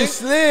 slid on He it.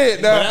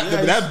 slid. But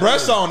though. that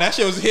brush song, that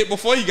shit was a hit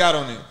before you got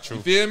on it. True.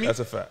 You feel me? That's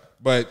a fact.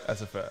 But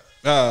That's a fact.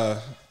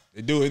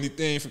 They do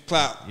anything for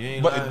clout. You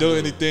ain't They lying, do though.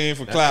 anything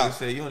for That clout. nigga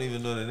say you don't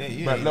even know the name.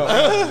 You But ain't look,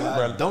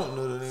 I don't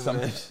know the name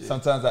of that shit.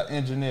 Sometimes I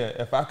engineer.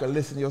 If I could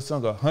listen to your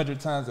song 100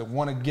 times and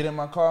want to get in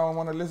my car and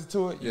want to listen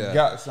to it, you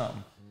got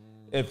something.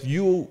 If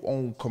you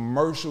on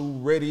commercial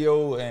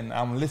radio and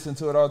I'm listening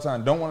to it all the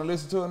time, don't want to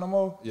listen to it no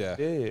more, Yeah.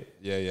 dead.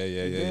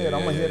 Yeah. I'm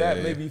going to hear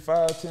that maybe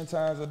 5-10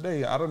 times a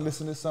day. I don't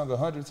listen to this song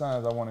 100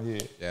 times, I want to hear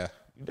it. Yeah.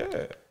 You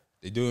dead.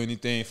 They do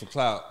anything for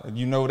clout. And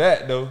you know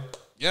that, though.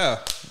 Yeah,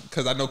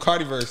 because I know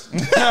Cardi verse.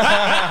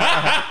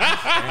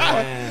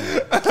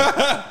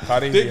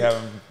 Cardi be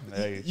having,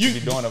 you be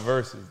doing the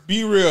verses.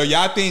 Be real.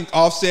 Y'all think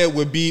Offset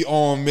would be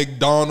on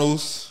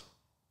McDonald's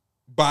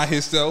by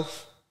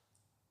himself?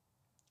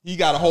 He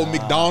got a whole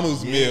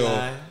McDonald's meal.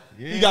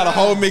 He got a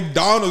whole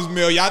McDonald's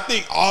meal. Y'all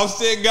think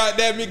Offset got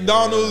that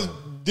McDonald's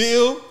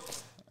deal?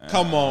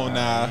 Come on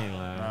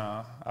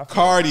now.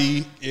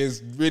 Cardi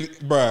is really,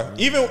 bruh.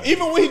 Even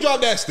when he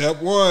dropped that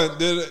step one,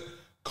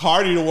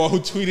 Cardi the one who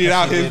tweeted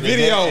out his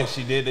video. And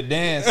she did the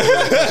dance.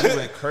 She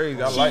went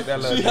crazy. I like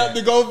that. She had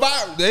to go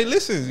viral. Hey,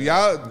 listen,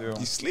 y'all,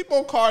 you sleep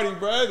on Cardi,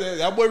 bro.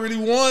 That boy really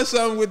won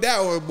something with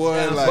that one, boy.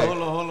 Yeah, like,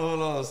 hold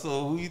on.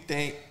 So who you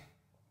think?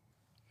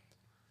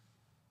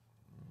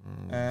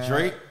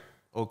 Drake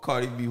or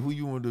Cardi B? Who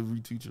you want to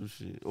retweet your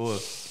shit? Or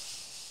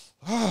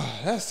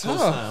that's co-sign?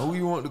 tough. Who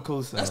you want to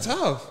co-sign? That's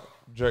tough.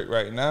 Drake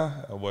right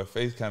now, that boy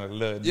face kind of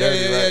look dirty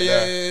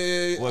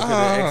Yeah. What,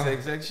 cause the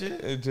XXX shit?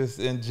 It just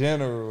in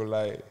general,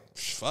 like,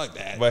 Fuck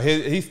that. but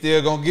he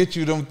still gonna get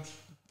you them.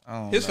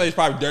 His face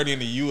probably dirty in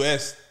the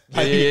U.S.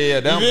 Yeah.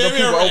 Them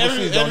people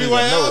overseas don't even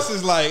Everywhere know. else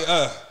is like,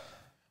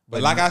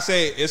 But like I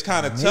say, it's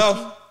kind of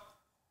tough.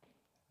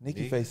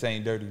 Nicki face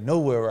ain't dirty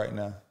nowhere right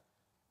now.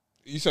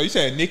 So you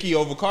said Nicki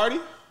over Cardi?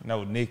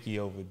 No, Nicki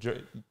over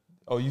Drake.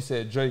 Oh, you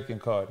said Drake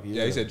and Cardi.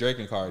 Yeah, you said Drake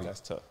and Cardi. That's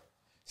tough.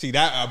 See,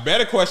 that a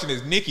better question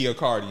is Nicki or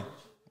Cardi.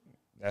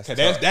 That's Cause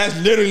tough. that's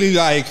literally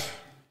like,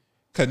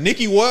 cause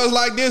Nicki was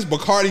like this,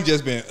 but Cardi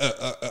just been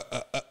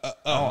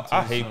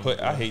I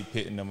hate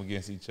pitting them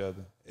against each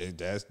other.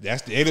 They're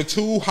the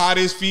two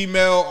hottest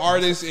female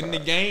artists in the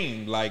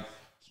game. Like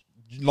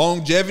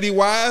longevity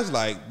wise,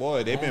 like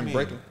boy, they've been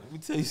breaking. Let me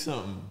tell you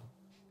something.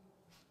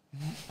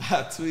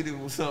 I tweeted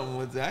with something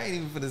one time. I ain't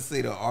even finna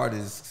say the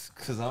artists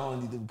because I don't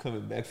need them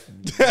coming back for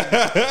me.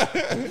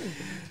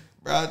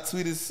 Bro, I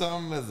tweeted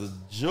something as a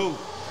joke.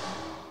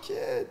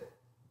 Kid,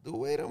 the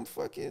way them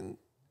fucking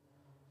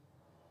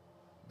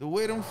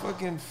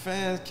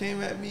fans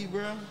came at me,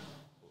 bro.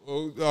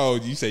 Oh,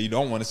 you say you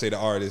don't want to say the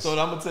artist. So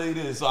I'm gonna tell you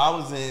this. So I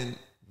was in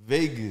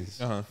Vegas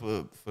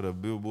for the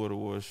Billboard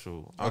Awards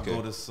show. I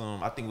go to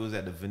I think it was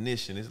at the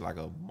Venetian. It's like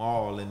a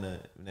mall in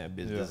that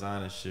bitch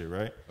designer shit,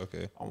 right?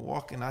 Okay. I'm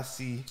walking, I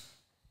see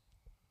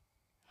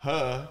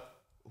her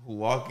who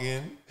walk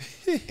in,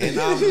 and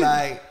I'm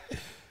like,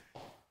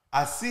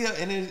 I see her,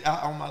 and then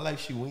on my life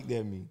she winked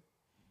at me.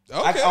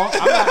 Okay. I'm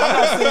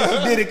not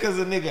saying she did it because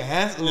a nigga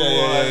handsome,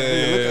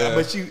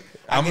 but she.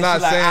 I'm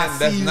not saying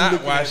that's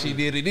not why she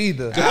did it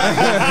either. You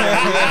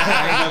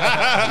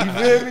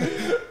feel me?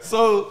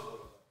 So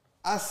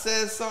I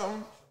said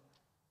something.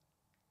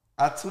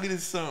 I tweeted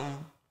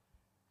something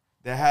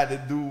that had to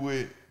do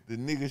with the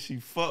nigga she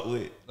fuck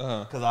with,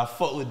 cause I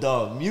fuck with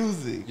dog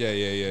music.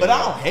 Yeah. But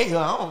I don't hate her.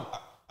 I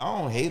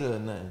don't hate her or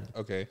nothing.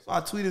 Okay. So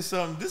I tweeted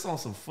something. This on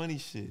some funny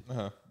shit.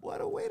 Boy,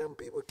 the way them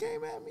people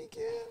came at me,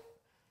 kid.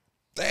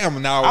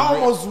 Damn. Now I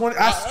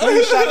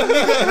screenshot the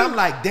nigga, and I'm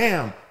like,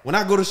 damn. When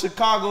I go to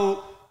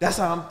Chicago, that's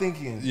how I'm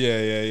thinking.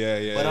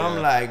 Yeah. But I'm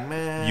like,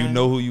 man, You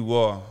know who you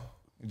are.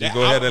 Just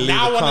go ahead and leave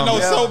I a want to know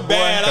comment. so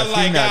bad. I'm Because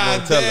like, he not God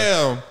gonna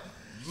tell us.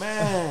 damn.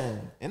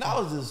 man. And I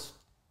was just,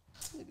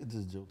 nigga,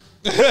 just joking.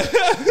 But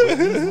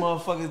these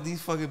motherfuckers,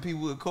 these fucking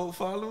people with cult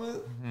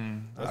followers.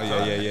 Oh,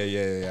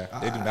 yeah.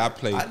 They do not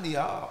play.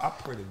 I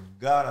pray to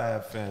God I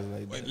have fans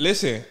like that.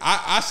 Listen,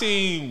 I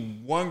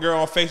seen one girl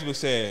on Facebook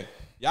said,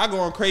 y'all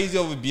going crazy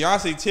over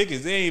Beyonce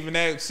tickets. They ain't even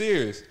that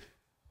serious.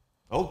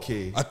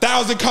 Okay.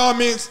 1,000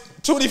 comments,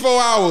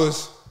 24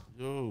 hours.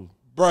 Yo.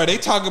 Bro, they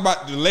talk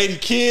about the lady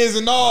kids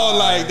and all.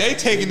 Like, they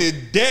taking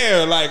it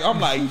there. Like, I'm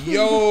like, They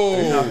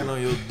yo. knocking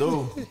on your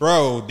door.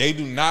 Bro, they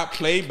do not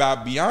play by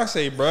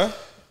Beyonce, bro.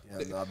 Yeah,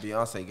 no,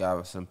 Beyonce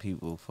got some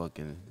people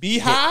fucking.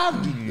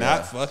 Beehive do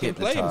not fucking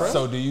play, hypnotized.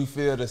 bro. So do you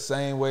feel the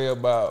same way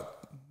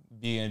about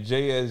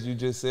B&J as you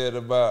just said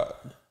about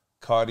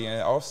Cardi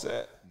and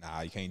Offset? Nah,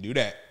 you can't do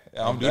that.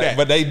 Don't do that.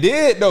 But they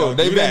did though. Don't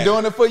They've do been that.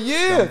 doing it for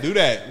years. Don't do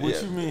that.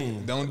 What you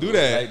mean? Don't do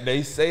that. Like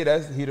they say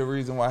that's he the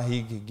reason why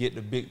he could get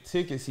the big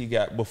tickets he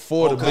got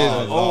before the God.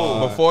 business.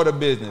 Oh. Before the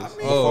business.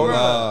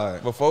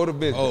 Lord. Before the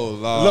business. Oh,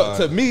 Lord. Look,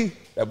 to me,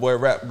 that boy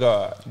Rap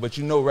God. But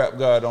you know Rap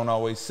God don't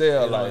always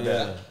sell like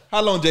that.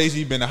 How long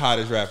Jay-Z been the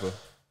hottest rapper?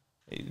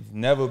 He's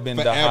never been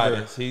the Forever.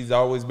 hottest. He's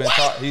always been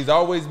top. He's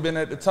always been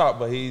at the top,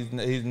 but he's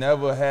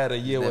never had a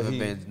year where Never he's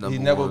been number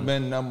never one.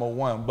 been number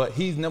one. But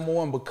he's number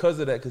one because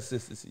of that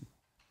consistency.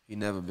 He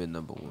never been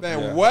number one.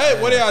 Man,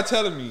 what? What are y'all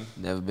telling me?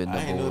 Never been I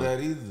number ain't know one. that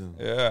either.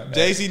 Yeah,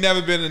 Jay-Z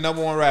never been the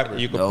number one rapper.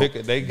 you can pick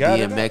it. They got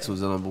DMX was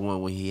the number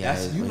one when he had.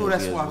 That's, his- you when know he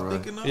that's was what I'm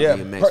run. thinking of. Yeah,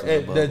 DMX was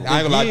above him. I ain't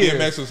gonna lie, years,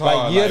 DMX was hard.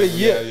 like year to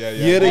year,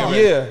 year to DMX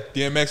year.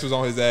 DMX was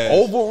on his ass.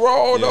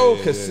 Overall, Yeah, though,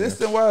 yeah,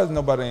 consistent wise,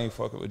 nobody ain't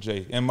fucking with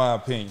Jay, in my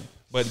opinion.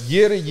 But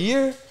year to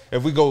year,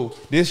 if we go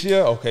this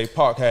year, okay,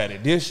 Pac had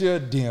it. This year,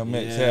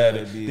 DMX had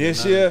it.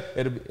 This year,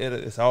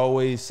 it's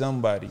always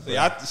somebody.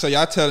 So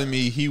y'all telling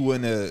me he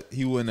wouldn't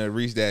have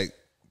reached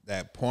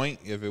that point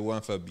if it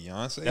wasn't for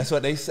Beyonce? That's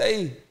what they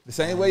say. The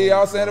same way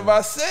y'all saying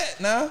about Set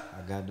now.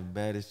 I got the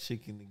baddest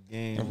chick in the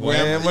game.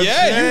 Well,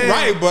 yeah, you're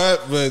right,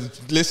 but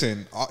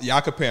listen,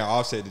 y'all comparing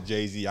Offset to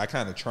Jay-Z. I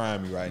kind of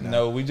trying me right now.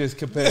 No, we just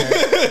comparing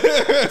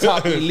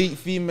top elite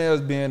females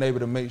being able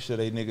to make sure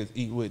they niggas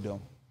eat with them.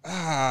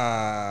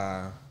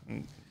 I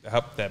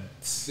That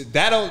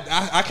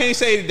can't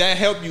say that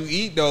help you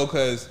eat though,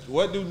 because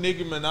what do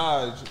Nicki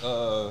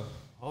Minaj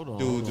Hold on,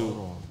 do? hold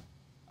on.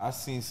 I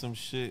seen some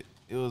shit.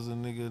 It was a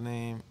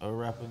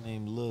rapper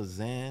named Lil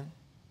Xan,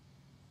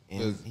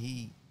 and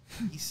he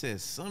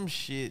said some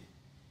shit.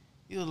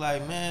 He was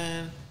like,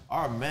 man,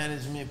 our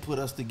management put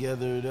us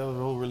together. The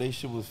whole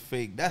relationship was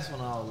fake. That's when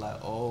I was like,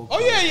 oh. Oh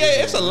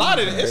yeah, it's a lot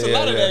of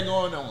that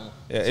going on.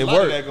 Yeah, It's it a lot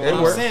of worked. that going It on.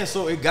 I'm worked. saying,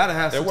 so it gotta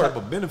have some worked.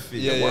 type of benefit.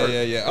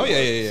 Yeah. Oh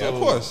yeah. So- Of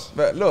course.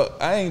 But look,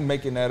 I ain't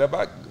making that up.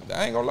 I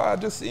ain't gonna lie. I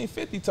just seen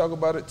 50 talk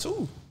about it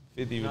too.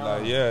 50 was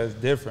like, yeah, it's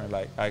different.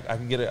 Like I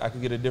can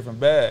get a different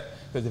bag.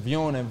 Because if you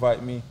don't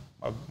invite me,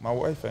 my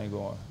wife ain't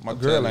going. My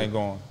girl ain't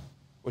going.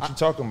 What you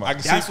talking about?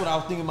 That's what I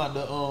was thinking about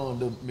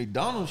the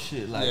McDonald's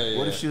shit. Like, Yeah,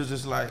 what yeah. if she was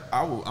just like,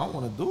 I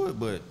want to do it,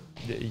 but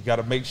You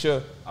gotta make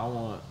sure I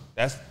want.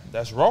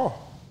 that's raw.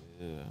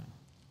 Yeah.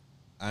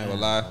 I ain't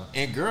gonna lie.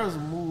 And girls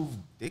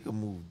they could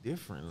move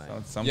different. Like,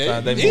 Sometimes Yeah,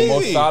 they move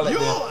more easy. solid. you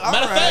than-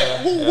 Matter of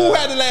fact, who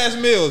had the last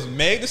meals?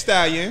 Meg Thee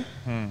Stallion,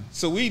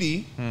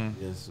 Saweetie,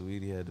 yeah,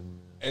 Sweetie had the.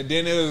 and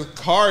then it was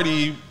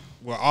Cardi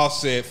with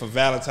Offset for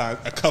Valentine's,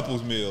 a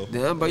couple's meal.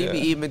 Damn, but you be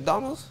eating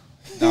McDonald's?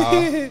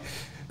 Nah,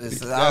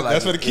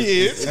 that's for the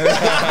kids. All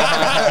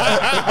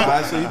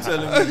right, so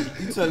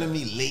you telling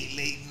me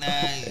late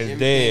night? It's everything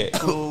dead.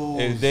 Cool.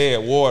 It's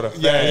dead. Water.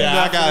 Yeah,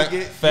 fast. I got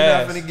You're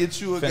fast. not finna get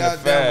you a Finna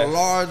goddamn fast.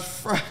 large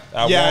fry.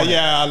 I want it.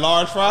 a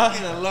large fry.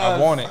 Get a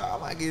large want it. fry. I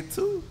might get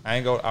two.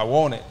 I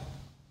want it.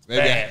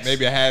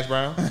 Maybe a hash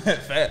brown.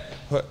 Fat.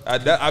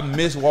 I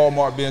miss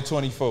Walmart being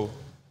 24.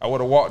 I would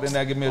have walked in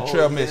there, give me a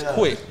trail mix yeah.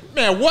 quick.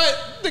 Man, what?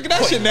 Nigga,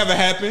 that shit never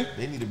happened.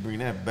 They need to bring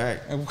that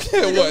back.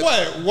 Nigga,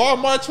 what?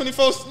 Walmart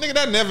 24? Nigga,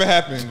 that never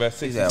happened. About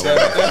 6 He's at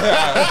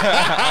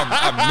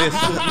I miss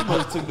it. You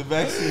must have took the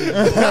vaccine.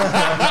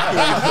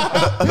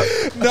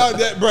 No,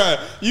 bruh,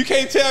 you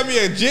can't tell me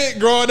a jit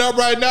growing up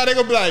right now. They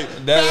gonna be like,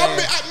 man,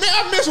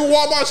 I miss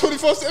Walmart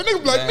 24/7. Nigga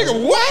be like,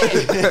 nigga, what?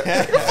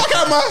 Nigga, fuck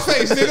out my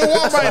face, nigga.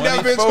 Walmart ain't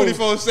never been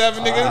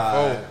 24/7,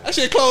 nigga. That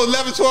shit closed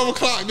 11, 12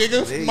 o'clock,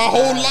 nigga. My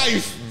whole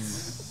life.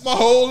 My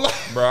whole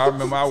life. Bro, I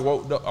remember I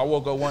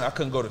woke up one, I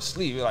couldn't go to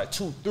sleep. It was like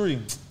 2,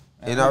 3.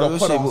 And I real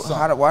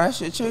shit, why that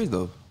shit changed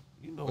though?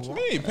 You know What you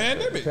mean?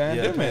 Pandemic.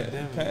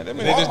 Pandemic.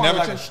 They just Walmart never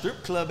like a changed.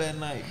 strip club at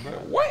night, bro.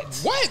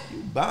 What?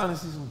 You bound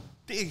to see some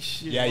big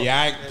shit.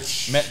 Yeah.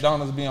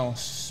 McDonald's be on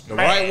The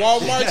right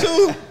Walmart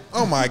too?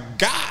 Oh my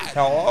God.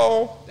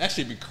 Hello? That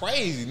shit be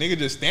crazy. Nigga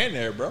just stand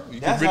there, bro. You can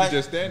That's really how,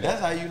 just stand there.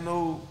 That's how you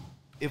know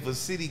if a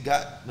city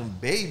got them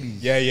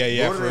babies. Yeah.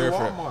 Go to For the real,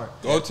 for real. Walmart.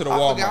 Go to the I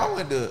Walmart. forgot I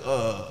went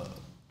to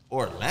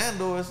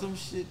Orlando or some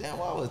shit. Then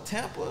while I was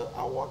Tampa,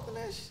 I walked in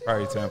that shit. All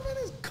right, I was like, Tampa. man,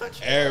 this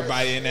country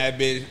Everybody in that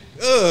bitch.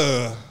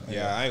 Ugh.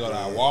 Yeah, I ain't gonna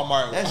lie.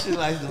 Walmart. That shit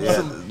like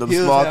some The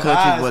hills small have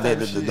country, eyes but type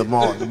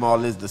the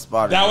mall is the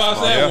spot. That's what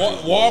I'm saying.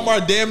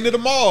 Walmart damn near the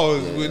mall.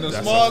 In a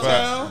that's small a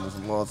fact. town.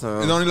 Small town.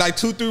 There's only like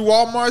 2-3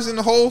 Walmarts in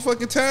the whole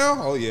fucking town.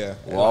 Oh yeah.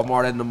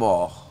 Walmart and the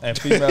mall. And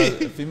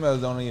females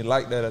don't even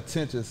like that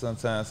attention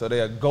sometimes, so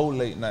they'll go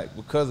late night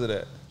because of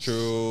that.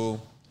 True.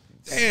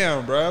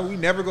 Damn, bro. We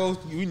never go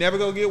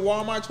get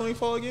Walmart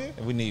 24 again.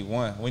 And we need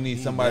one. We need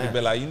somebody to be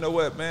like, you know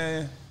what,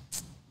 man?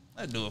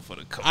 I do it for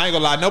the coach. I ain't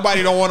gonna lie.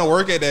 Nobody don't want to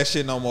work at that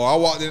shit no more. I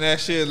walked in that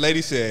shit.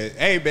 Lady said,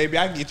 "Hey, baby,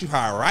 I can get you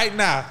high right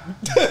now."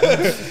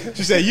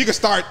 She said, "You can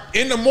start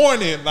in the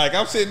morning." Like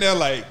I'm sitting there,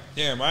 like,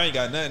 damn, I ain't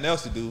got nothing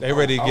else to do. They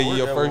ready to give you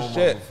your first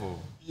check.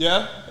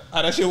 Yeah,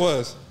 how that shit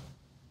was.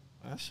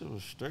 That shit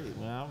was straight,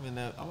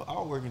 man. I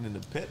was working in the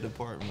pet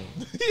department.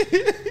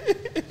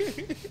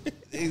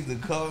 They used to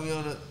call me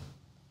on the.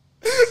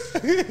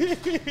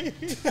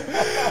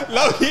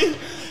 Low-key,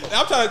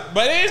 I'm trying,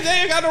 but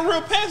they ain't got no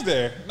real pets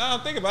there. Now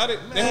I'm thinking about it.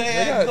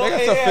 They got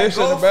some fish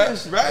in the back.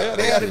 Right? Yeah,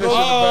 they they had got to fish go. in the back.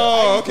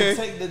 Oh, I used okay.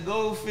 to take the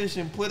goldfish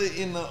and put it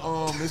in the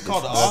it's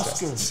called the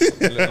Oscar.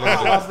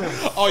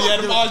 Oh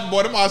yeah, them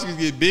Oscars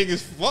get big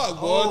as fuck,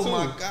 boy. Oh too.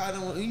 my God!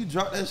 And when you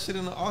drop that shit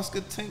in the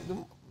Oscar tank,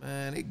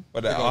 man,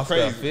 But They that go Oscar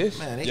crazy. fish?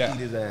 they Yeah. eat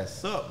his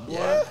ass up, boy.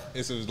 Yeah.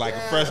 It's like a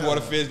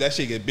freshwater fish. That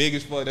shit get big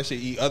as fuck. That shit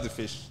eat other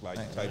fish like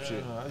type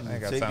shit. I I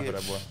ain't got time for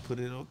that, boy. Put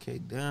it okay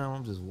down.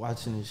 I'm just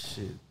watching this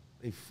shit.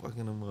 They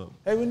fucking them up.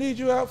 Hey, we need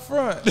you out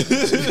front.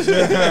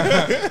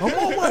 I'm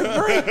on my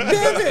break,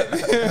 damn it.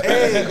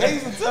 Hey, they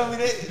used to tell me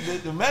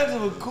the manager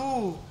was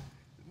cool.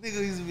 Nigga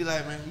used to be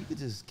like, man,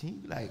 can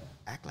you like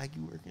act like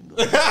you working?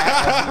 I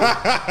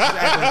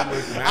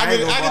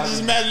can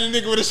just imagine a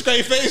nigga with a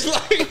straight face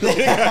like,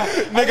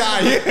 nigga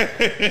out here.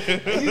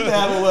 I used to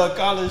have a little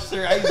collar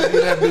shirt. I used to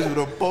get that bitch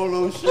with a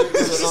polo shirt,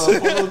 with a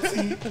polo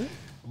tee,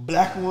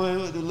 black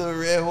one with the little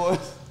red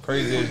horse.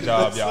 Craziest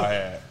job y'all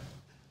had.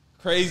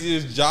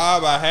 Craziest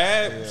job I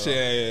had? Yeah.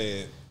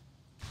 Shit.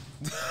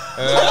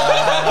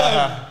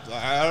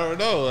 I don't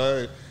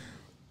know.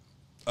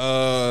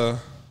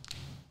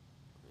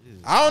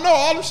 I don't know.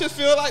 All them shit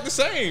feel like the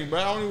same, bro.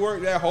 I only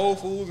worked at Whole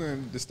Foods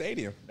and the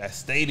stadium. That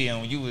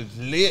stadium, you was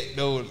lit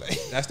though.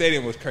 That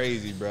stadium was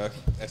crazy, bro.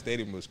 That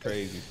stadium was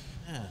crazy.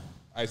 Yeah.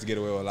 I used to get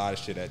away with a lot of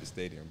shit at the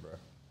stadium, bro.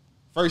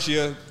 First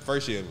year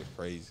was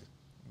crazy.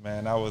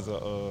 Man, I was a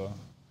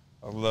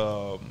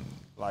little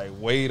like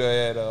waiter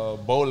at a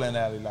bowling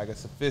alley, like a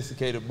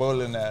sophisticated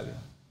bowling alley.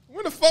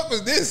 When the fuck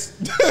was this?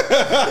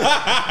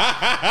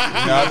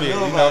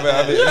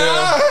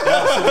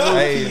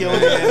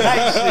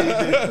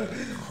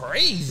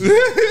 Crazy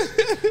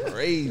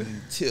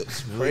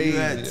tips, crazy.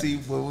 That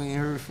teeth, but we ain't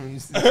heard from you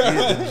since you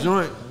hit the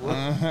joint.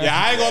 Yeah,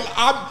 I ain't gonna.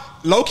 I'm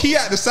low key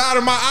at the side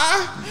of my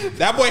eye.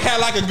 That boy had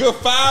like a good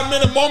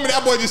 5-minute moment.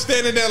 That boy just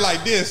standing there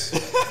like this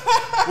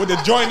with the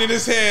joint in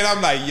his hand.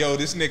 I'm like, yo,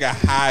 this nigga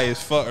high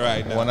as fuck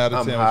right now. 1 out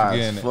of 10 what you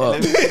getting.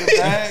 Let me get it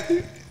back,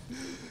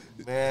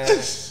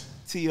 man.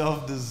 Tee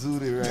off the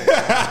zooty right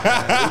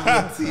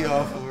now. Tee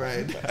off him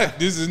right now.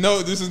 This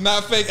is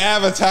not fake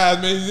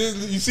advertisement.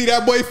 You see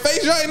that boy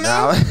face right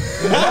now?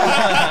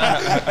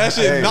 That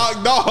shit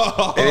knocked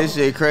off. Hey, this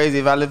shit crazy.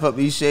 If I lift up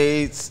these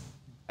shades,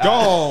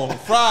 gone,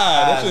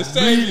 fried. That shit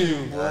save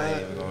you.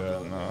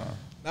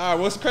 Nah,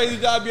 what's the crazy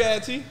job you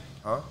had, T?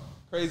 huh?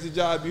 Crazy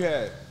job you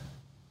had?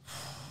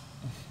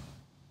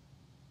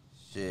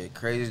 Shit,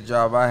 crazy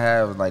job I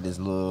have was like this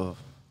little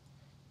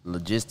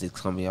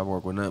logistics company. I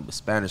work with nothing but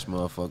Spanish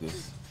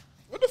motherfuckers.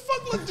 What the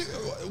fuck?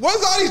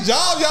 What's all these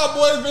jobs y'all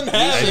boys been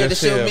having? The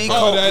shit me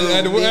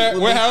at the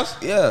warehouse?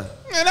 Yeah.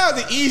 Man, that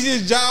was the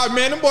easiest job,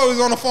 man. Them boy was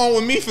on the phone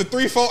with me for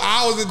 3-4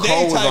 hours a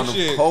day type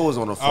shit. Cole was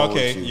on the phone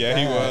with you. Yeah,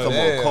 he was. Come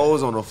on, Cole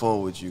was on the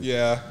phone with you.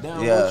 Yeah.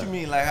 Damn, Yeah. what you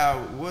mean? Like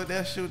what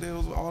that shit that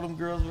was all them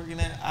girls working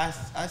at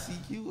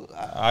ICQ?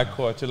 I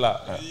caught you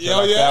lot.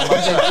 Yo, yeah.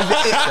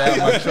 Stay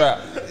out my trap.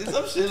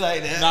 Some shit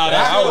like that. Nah,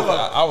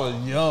 I was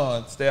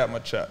young. Stay out my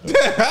trap.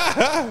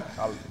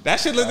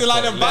 That shit looked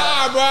like a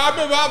vibe, bro. I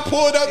remember I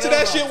pulled up to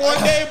that shit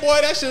one day,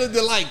 boy. That shit looked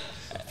like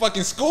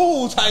fucking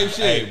school type shit.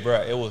 Hey,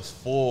 bro, it was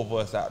 4 of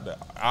us out of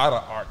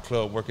art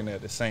club working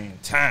at the same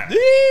time.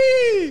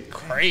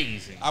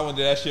 Crazy. I went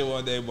to that shit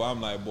one day, boy.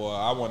 I'm like, boy,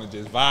 I want to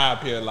just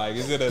vibe here. Like,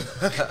 is it a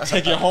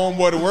take your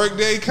homeboy to work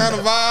day kind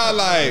of vibe?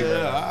 Like,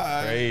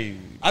 Crazy.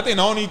 I think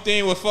the only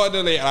thing was fucked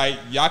up, like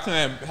y'all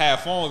couldn't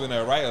have phones in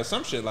there, right, or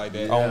some shit like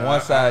that. On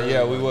one side,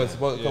 yeah, we was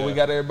supposed because we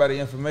got everybody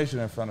information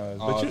in front of us.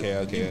 But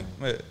Okay.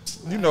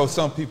 You know,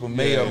 some people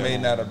may or may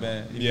not have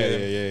been.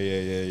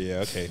 Yeah.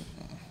 Okay.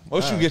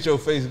 Once you get your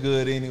face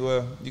good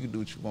anywhere, you can do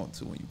what you want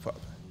to when you pop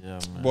it. Yeah,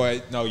 man.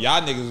 Boy, no, y'all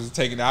niggas was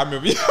taking it. I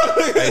remember y'all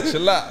Hey,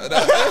 chill out.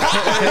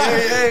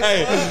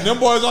 hey, them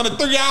boys on the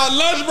 3-hour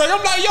lunch break.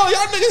 I'm like, yo,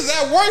 y'all niggas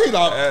at work. He's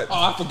like,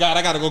 I forgot.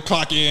 I got to go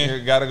clock in.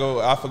 You gotta go.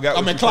 I forgot.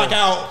 I'm in clock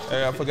out.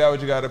 Hey, I forgot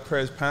what you got to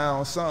press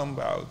pound something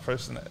about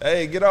pressing that.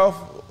 Hey, get off.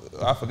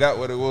 I forgot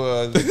what it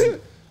was.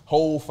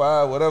 Whole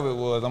 5, whatever it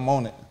was. I'm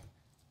on it.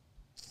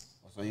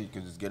 So you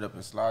could just get up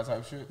and slide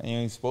type shit? And you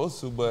ain't supposed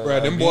to, but Bro,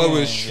 them boy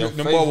were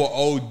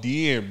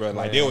ODing, bro.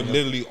 Like, they were Man,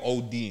 literally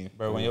ODing.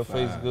 Bro, when your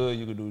face good,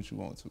 you can do what you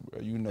want to, bro.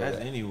 You know That's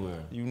that.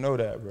 anywhere. You know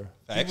that, bro.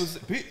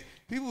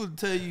 People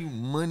tell you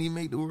money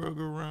make the world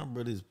go round,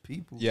 but it's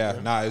people. Yeah,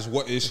 bro. nah,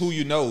 it's who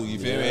you know. You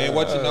feel me? And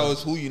what you know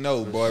is who you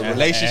know, boy.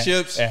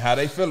 Relationships. And how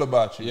they feel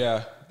about you.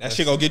 Yeah. That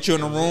shit gonna get you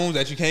in the rooms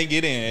that you can't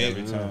get in.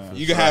 Every time.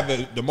 You can have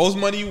the most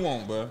money you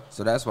want, bro.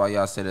 So that's why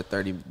y'all said the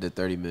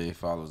 30 million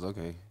followers.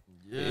 Okay.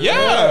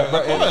 Yeah,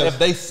 bro. If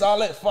they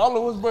solid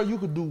followers, bro, you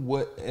could do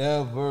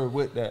whatever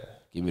with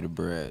that. Give me the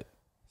bread.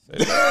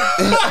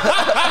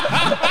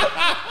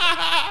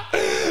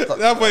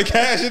 That boy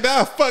cash it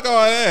down. Fuck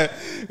all that.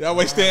 That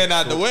boy staying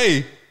out the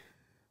way.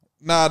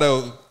 Nah,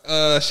 though.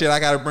 Shit, I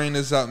gotta bring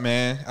this up,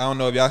 man. I don't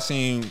know if y'all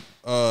seen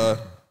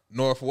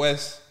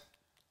Northwest.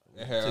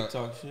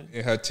 TikTok shit.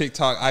 In her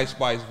TikTok Ice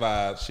Spice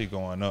vibe. She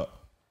going up.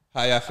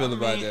 How y'all feel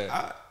about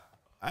that?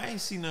 I ain't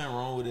see nothing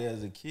wrong with it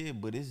as a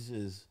kid, but it's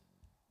just,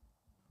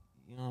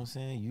 you know what I'm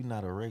saying? You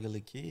not a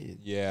regular kid.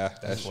 Yeah,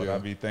 that's what true. I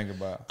be thinking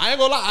about. I ain't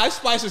gonna lie, Ice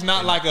Spice is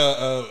not like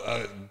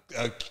a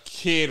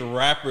kid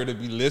rapper to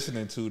be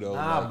listening to though.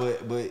 Nah,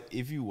 like, but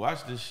if you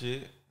watch this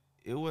shit,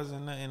 it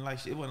wasn't nothing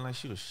like it wasn't like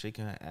she was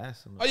shaking her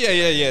ass. Oh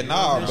yeah.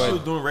 Nah, she was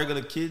but doing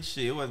regular kid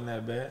shit. It wasn't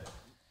that bad.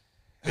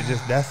 It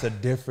just that's a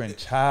different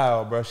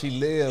child, bro. She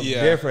lives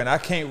different. I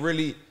can't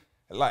really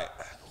like.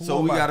 So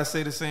we gotta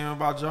say the same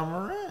about John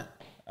Morant.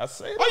 I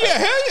say that. oh yeah,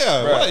 hell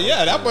yeah, Right. well,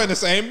 yeah. That boy in the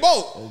same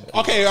boat.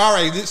 Okay, all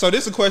right. So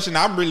this is a question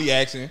I'm really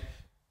asking.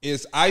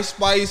 Is Ice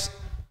Spice?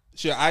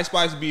 Should Ice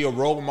Spice be a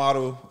role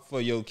model for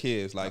your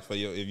kids? Like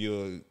if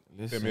you're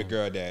a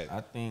girl dad.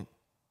 I think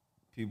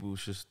people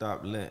should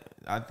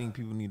I think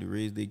people need to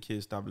raise their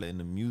kids. Stop letting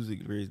the music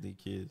raise their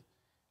kids.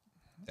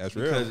 That's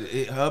real.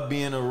 Because her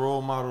being a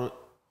role model,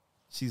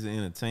 she's an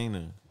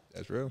entertainer.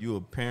 That's real. You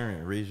a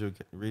parent, raise your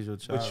child.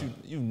 But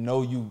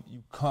you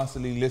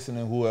constantly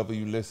listening whoever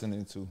you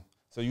listening to.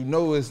 So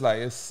it's like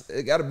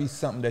it got to be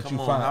something that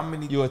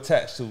you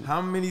attached to.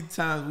 How many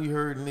times we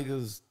heard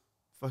niggas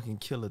fucking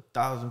kill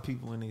 1,000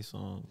 people in their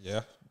songs?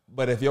 Yeah.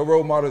 But if your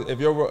role model,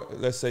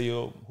 let's say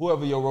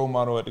whoever your role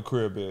model at the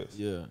crib is,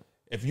 yeah.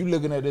 If you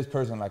looking at this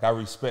person like I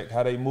respect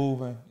how they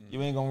moving,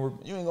 you ain't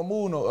gonna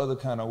move no other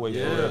kind of way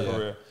for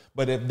real.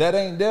 But if that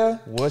ain't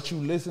there, what you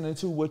listening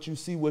to, what you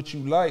see, what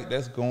you like,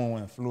 that's going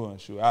to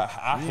influence you. I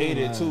hate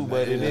it too,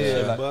 but it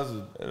is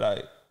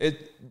like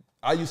it.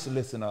 I used to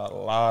listen to a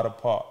lot of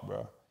pop,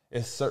 bro.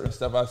 It's certain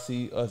stuff I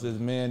see us as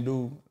men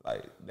do,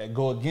 like that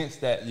go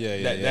against that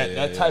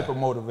type of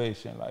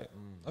motivation. Like,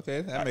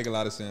 okay, that make a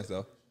lot of sense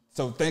though.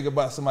 So think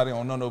about somebody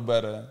don't know no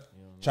better,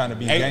 trying to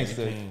be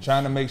gangster,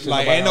 trying to make sure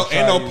like ain't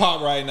no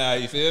pop right now.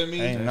 You feel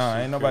me? Ain't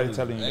nobody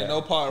telling you that. Ain't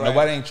no pop right.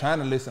 Nobody ain't trying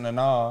to listen to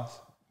Nas.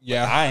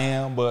 Yeah, I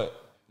am, but.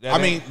 I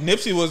mean,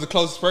 Nipsey was the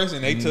closest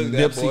person. They took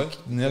that boy.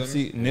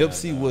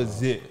 Nipsey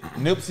was it.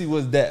 Nipsey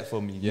was that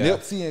for me. Yeah.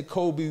 Nipsey and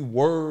Kobe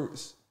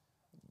words,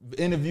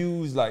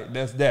 interviews, like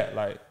that's that.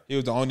 Like he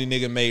was the only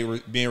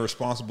nigga being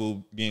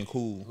responsible, being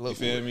cool. You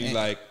feel me?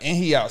 And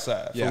he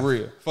outside for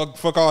real.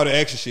 Fuck all the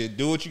extra shit.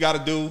 Do what you got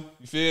to do.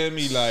 You feel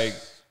me? Like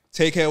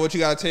take care of what you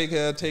got to take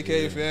care of. Take care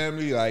of your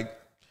family. Like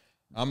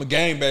I'm a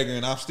gangbanger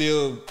and I'm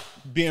still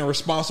being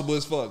responsible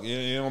as fuck.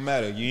 It don't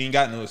matter. You ain't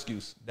got no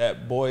excuse.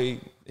 That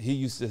boy, he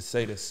used to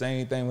say the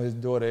same thing with his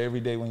daughter every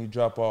day when he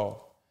drop off.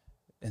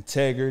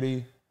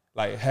 Integrity,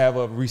 like have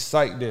a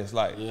recite this.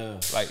 Like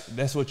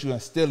that's what you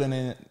instilling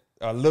in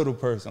a little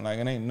person. Like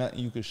it ain't nothing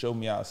you can show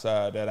me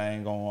outside that I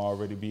ain't gonna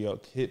already be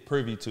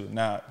privy to.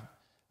 Now,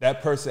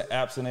 that person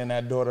absent in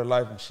that daughter's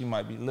life and she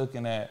might be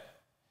looking at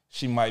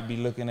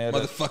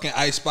motherfucking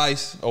Ice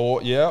Spice.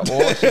 Or she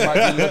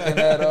might be looking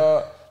at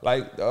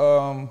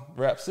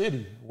Rap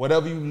City.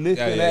 Whatever you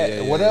looking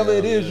at, whatever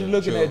it is you're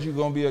looking at, you're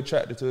gonna be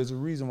attracted to. It's a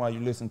reason why you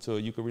listen to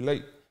it. You can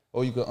relate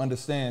or you can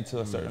understand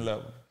to a certain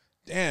level.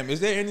 Damn, is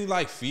there any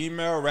like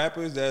female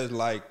rappers that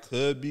like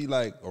could be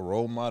like a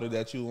role model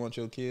that you want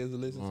your kids to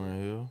listen to?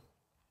 Lauryn Hill.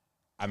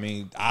 I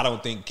mean, I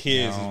don't think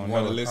kids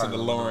want to listen to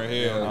Lauryn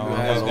Hill.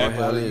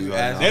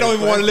 They don't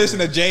even want to listen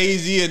to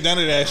Jay-Z and none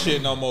of that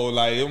shit no more.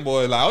 Like them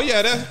boys, like, oh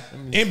yeah, that's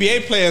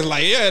NBA players.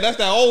 Like, yeah, that's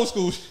that old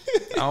school shit.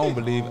 I don't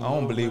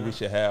believe we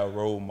should have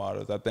role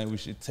models. I think we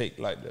should take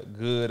like the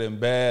good and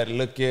bad,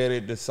 look at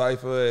it,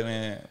 decipher it,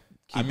 and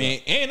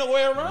ain't no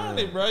way around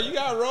it, bro. You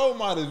got role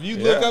models. If you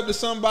look up to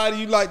somebody,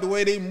 you like the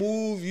way they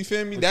move. You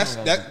feel me? It's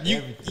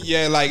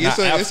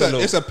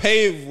a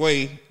paved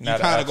way. You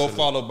kind of go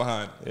follow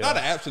behind. Yeah. Not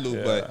an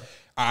absolute, but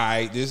all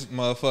right, this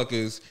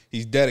motherfucker's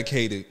he's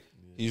dedicated.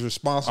 He's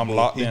responsible. I'm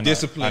locked in.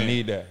 Disciplined. I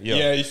need that.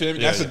 Yeah, you feel me?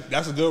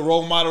 That's a good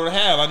role model to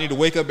have. I need to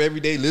wake up every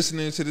day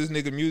listening to this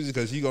nigga music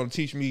because he's gonna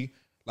teach me.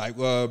 Like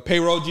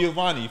Payroll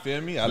Giovanni, you feel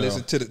me? I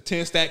listen to the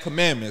 10 Stack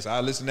Commandments.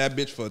 I listen to that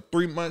bitch for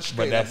 3 months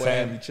straight. But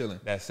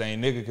that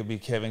same nigga could be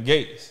Kevin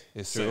Gates.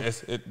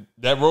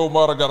 That role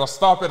model got to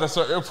stop at a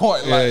certain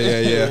point.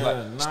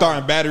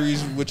 Starting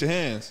batteries with your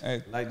hands.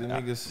 Like the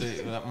nigga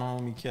say, like my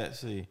homie Cat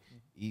say,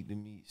 eat the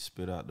meat,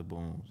 spit out the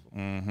bones.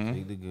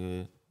 Take the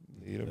good,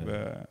 leave the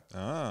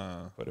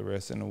bad. Put the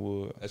rest in the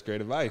wood. That's great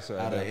advice.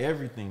 Out of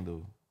everything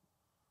though.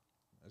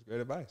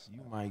 Great advice.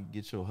 You might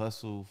get your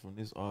hustle from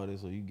this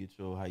artist, or you get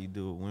your how you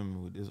deal with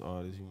women with this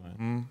artist. You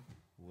might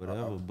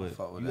whatever, but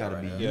you gotta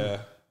be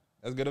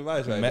That's good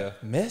advice right there.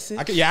 Message.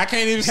 I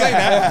can't even say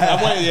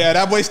that.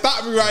 That boy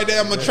stopped me right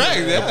there on my track.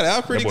 That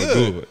was pretty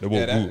good.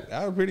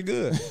 That was pretty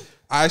good.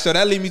 All right, so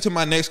that leads me to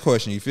my next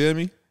question. You feel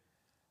me?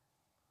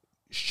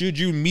 Should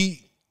you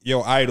meet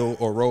your idol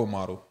or role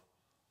model?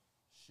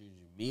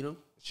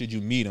 Should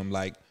you meet him?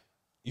 Like,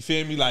 you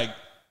feel me? Like.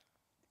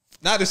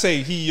 Not to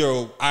say he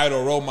your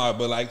idol role model,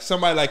 but like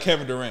somebody like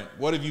Kevin Durant.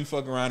 What if you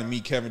fuck around and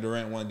meet Kevin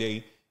Durant one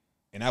day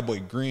and that boy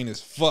green as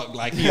fuck?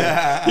 Like he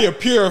a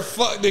pure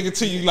fuck nigga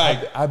to you.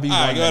 Like I be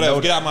all right,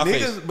 get out my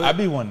face. I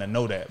be wanting to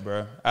know that,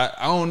 bro. I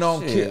don't know.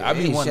 I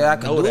be wanting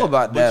to know that.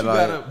 About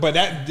that. But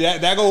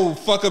that go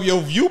fuck up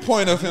your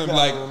viewpoint of him.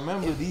 Like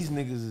remember, these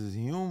niggas is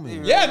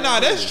human. Yeah,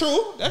 that's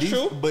true. That's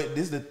true. But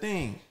this is the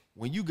thing: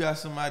 when you got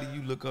somebody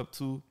you look up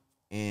to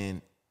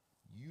and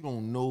you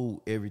don't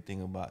know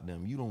everything about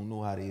them. You don't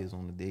know how they is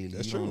on the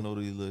daily. You don't know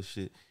these little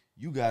shit.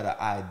 You got an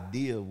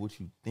idea of what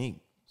you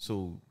think.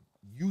 So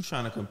you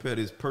trying to compare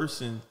this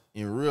person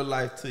in real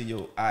life to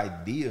your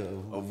idea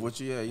of what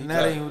you and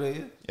that ain't who they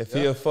is. If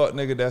he a fuck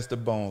nigga, that's the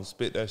bone.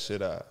 Spit that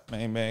shit out.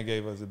 Man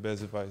gave us the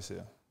best advice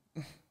here.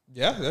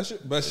 Yeah, that's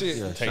it. But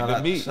shit, take the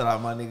meat. Shout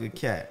out my nigga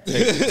Cat.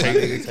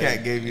 Nigga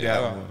Cat gave you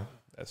that one.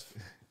 That's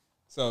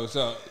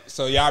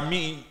so y'all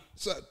mean.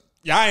 So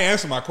y'all ain't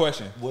answer my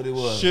question. What it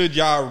was? Should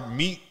y'all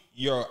meet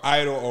your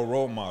idol or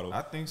role model?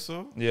 I think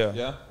so. Yeah.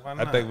 Yeah? Why I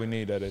not? think we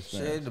need that Shit,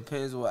 experience. it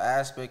depends what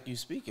aspect you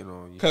speaking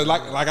on. Because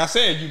like I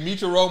said, you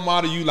meet your role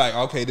model, you like,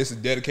 okay, this is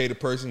a dedicated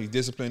person, he's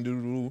disciplined,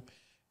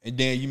 and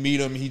then you meet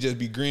him, he just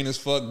be green as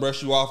fuck,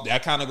 brush you off.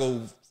 That kind of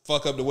go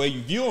fuck up the way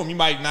you view him. You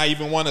might not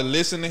even want to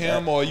listen to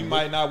him, or you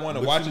might not want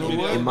to watch his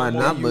video. It might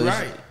not, You're but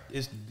right.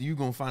 You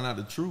gonna find out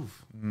the truth.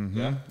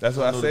 Yeah. That's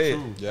what I know the said.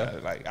 truth. Yeah.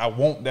 Like, I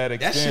want that That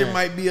experience. shit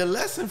might be a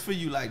lesson for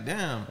you. Like,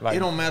 damn, Like- it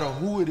don't matter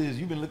who it is.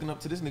 You've been looking up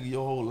to this nigga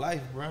your whole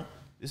life, bro.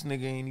 This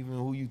nigga ain't even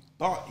who you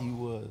thought he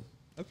was.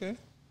 Okay.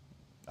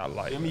 I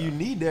like I mean, you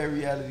need that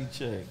reality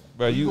check.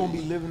 Bro, you you- gonna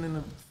be living in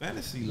a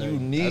fantasy. You Like,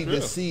 need real.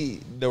 to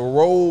see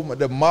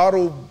the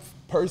model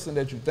person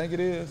that you think it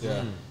is.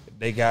 Yeah.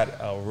 They got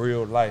a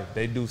real life.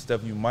 They do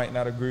stuff you might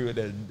not agree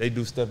with. They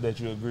do stuff that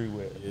you agree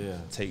with. Yeah.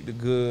 Take the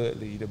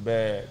good, leave the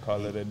bad,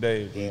 call it a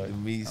day, bro. Eat the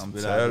meat, I'm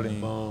spit out the telling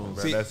you, bones.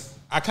 bro, See, that's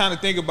I kind of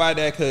think about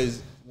that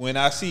because when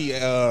I see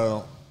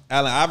Allen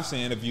Iverson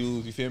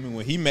interviews, you feel me?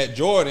 When he met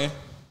Jordan,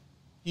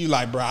 he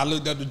like, bro, I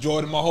looked up to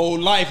Jordan my whole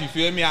life. You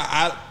feel me?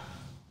 I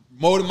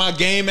molded my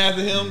game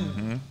after him.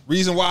 Mm-hmm.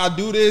 Reason why I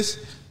do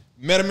this,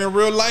 met him in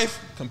real life,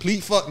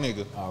 complete fuck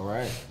nigga. all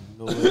right.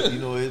 You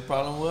know what his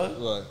problem was?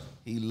 What?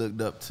 He looked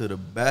up to the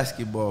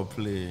basketball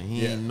player.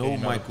 He ain't know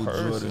ain't no Michael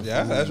person. Jordan.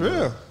 Yeah, that's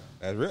real.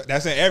 That's real.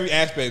 That's in every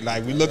aspect.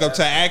 Like we look up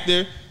to an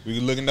actor, we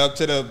looking up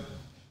to the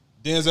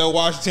Denzel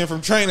Washington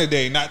from Training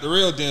Day, not the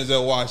real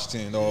Denzel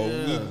Washington. Or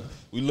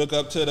we look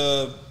up to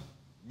the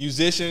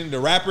musician, the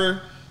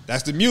rapper.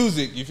 That's the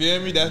music. You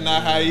feel me? That's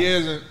not how he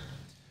is.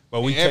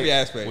 But in every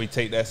aspect. We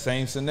take that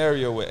same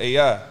scenario with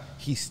AI.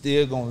 He's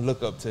still gonna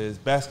look up to his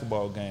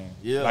basketball game.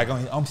 Yeah. Like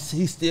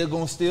he's still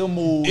gonna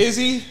move. Is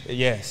he?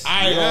 Yes.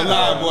 I ain't gonna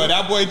lie, boy.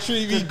 That boy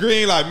treat me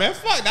green like, man,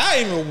 fuck, I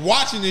ain't even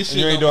watching this shit.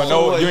 You ain't no doing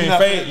more. no. You ain't not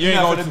fade. finna- You ain't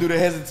not gonna finna do the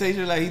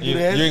hesitation like he do You- the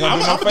you ain't hesitation. gonna I'm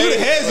do no gonna do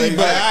the fade. hezzy,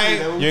 but I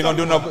ain't. You ain't gonna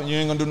do no. You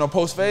ain't gonna do no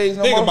post phase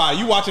no Think more. about it.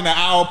 You watching an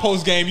hour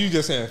post game, you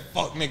just saying,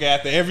 fuck nigga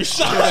after every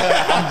shot.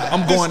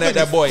 I'm going at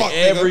that boy Fuck,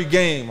 every nigga.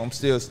 game. I'm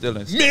still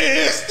stealing.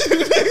 Missed.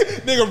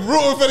 Nigga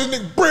rooting for this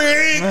nigga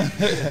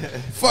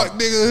brain. Fuck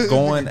nigga.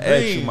 Going Nigga at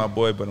green. you, my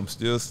boy, but I'm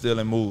still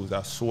stealing moves.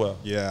 I swear.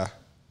 Yeah.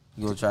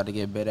 You gonna try to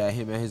get better at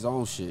him at his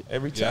own shit.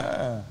 Every Yeah.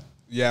 time.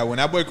 Yeah, when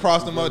that boy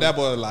crossed him up, that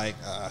boy was like,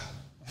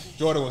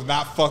 Jordan was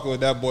not fucking with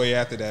that boy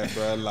after that,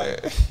 bro.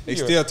 Like, they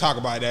still talk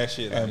about that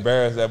shit. Like,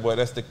 Embarrass that boy.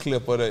 That's the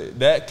clip of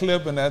that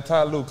clip and that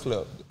Ty Lue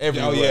clip.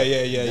 Everywhere. oh,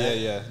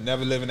 yeah.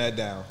 Never living that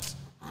down.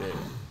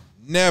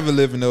 Never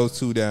living those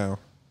two down.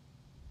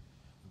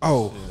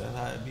 Oh. That's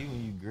how it be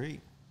when you great,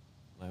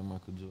 like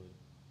Michael Jordan.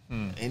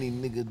 Any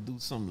nigga do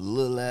some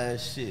little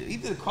ass shit. He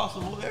did cross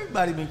over.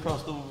 Everybody been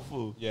crossed over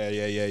before. Yeah.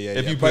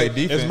 If you play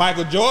defense. It's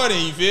Michael Jordan,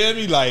 you feel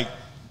me? Like,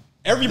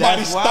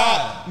 everybody That's stopped.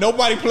 why.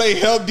 Nobody played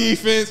help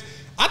defense.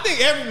 I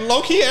think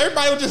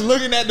everybody was just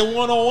looking at the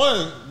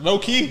one-on-one,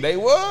 low-key. They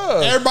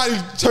was. Everybody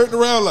turned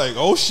around like,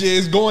 oh shit,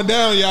 it's going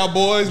down, y'all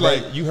boys.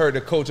 Like, Like you heard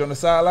the coach on the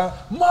sideline.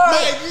 Mike.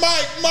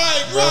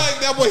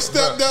 That boy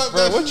stepped up.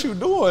 Bro, what you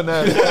doing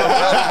now?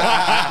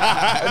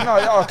 No,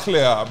 y'all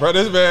clear out, bro.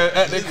 This man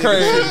acting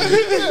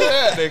crazy.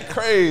 Acting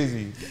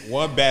crazy.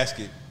 One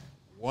basket.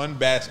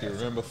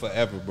 Remember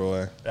forever,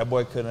 bro. That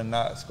boy could have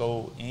not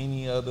scored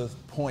any other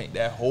point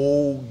that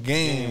whole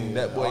game.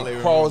 That all boy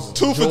they crossed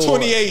 2 for Jordan.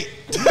 28.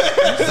 Don't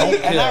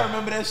And I care.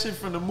 remember that shit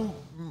from the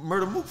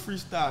Murder Mook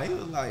freestyle. He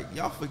was like,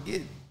 y'all forget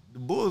the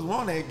Bulls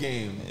won that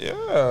game. Yeah,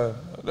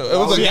 it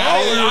was a See, game.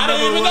 I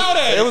didn't even know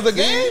that. It was a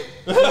game.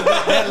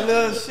 That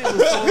little shit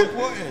was so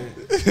important.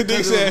 They Because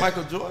it said- was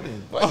Michael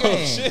Jordan. What Oh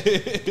game?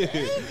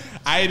 shit!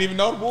 I didn't even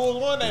know the Bulls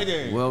won that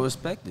game. Well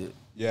respected.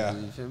 Yeah.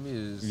 You feel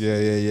me? It's-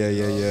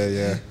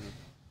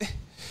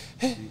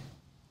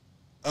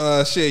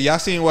 Yeah. Shit, y'all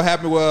seen what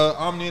happened with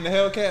Omni and the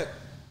Hellcat?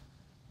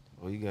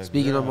 Oh, you got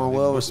Speaking of my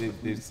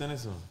they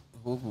sentenced him.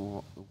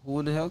 Who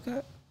in the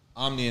Hellcat?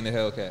 Omni and the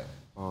Hellcat.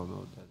 I don't know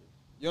what that is.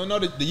 You don't know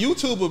the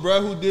YouTuber,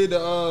 bro, who did the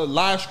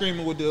live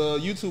streaming with the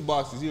YouTube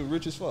boxes. He was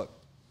rich as fuck.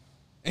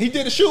 And he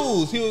did the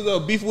shoes. He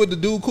was beefing with the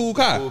dude, Cool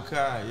Kai. Cool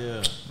Kai,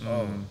 yeah.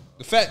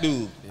 The fat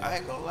dude. I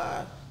ain't gonna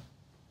lie.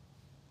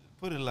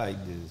 Put it like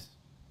this.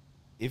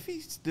 If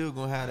he's still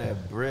gonna have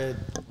that bread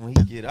when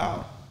he get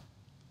out,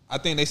 I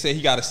think they say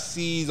he got to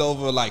seize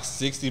over like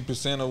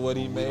 60% of what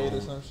he made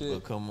or some shit.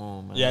 but come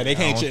on, man. Yeah, they I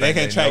can't. don't They think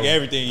can't they track know.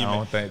 everything. You I don't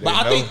make. think they But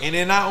I know. think. And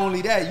then not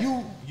only that,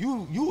 you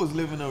was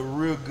living a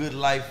real good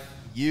life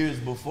years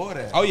before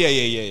that. Oh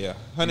yeah.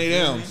 100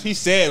 M's. He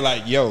said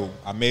like, "Yo,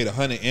 I made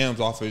 100 M's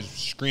off of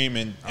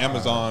screaming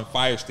Amazon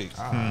Fire Sticks,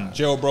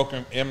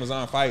 jailbroken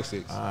Amazon Fire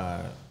Sticks."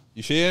 Alright.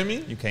 You feel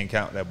me, You can't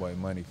count that boy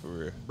money for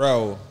real.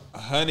 bro?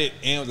 100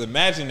 M's.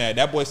 Imagine that.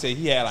 That boy said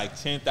he had like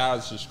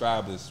 10,000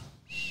 subscribers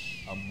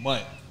a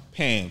month,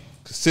 paying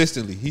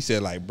consistently. He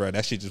said like, bro,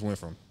 that shit just went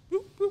from.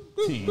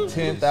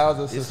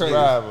 10,000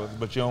 subscribers,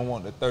 but you don't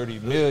want the 30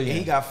 And million.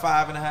 he got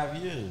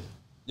 5.5 years.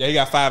 Yeah, he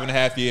got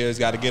 5.5 years.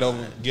 Got to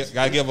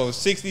got to give over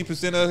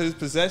 60% of his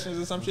possessions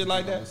or some shit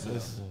like that.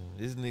 Listen,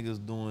 this nigga's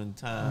doing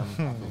time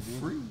for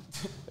free.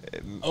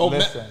 Oh,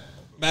 Listen,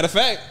 matter of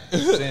fact.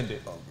 send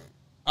it.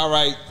 All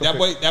right,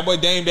 that boy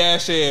Dame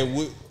Dash said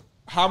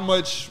how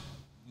much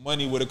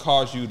money would it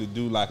cost you to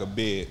do like a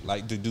bid,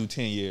 like to do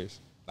 10 years?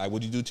 Like,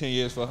 would you do 10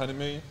 years for $100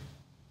 million?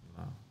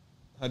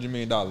 No. $100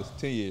 million,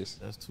 10 years.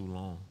 That's too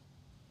long.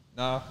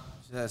 Nah.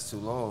 That's too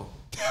long.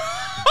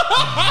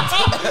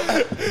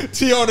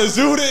 T on the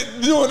zoo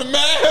doing the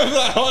math.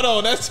 Like, hold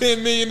on, that's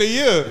 $10 million a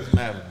year. This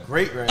man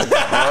great right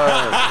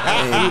now.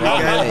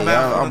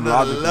 I'm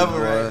logical, level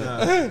boy. right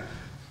now.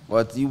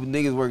 But you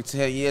niggas work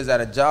 10 years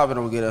at a job and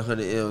don't get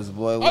 100 M's,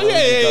 boy. Oh, What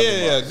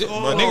yeah.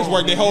 But niggas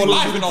work their whole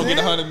life and don't get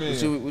 $100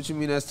 million. What you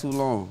mean that's too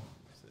long?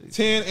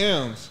 10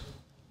 M's.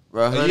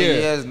 Bro, 100 year.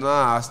 years,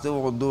 nah, I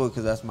still won't do it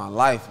because that's my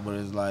life. But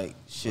it's like,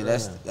 shit,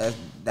 that's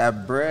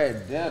that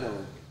bread, that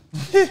though.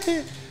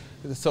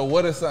 So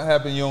what if something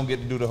happen? You don't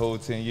get to do the whole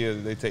 10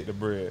 years. They take the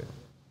bread.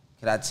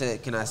 Can I say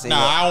Nah, that?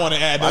 I don't want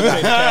to add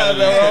that.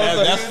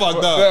 That's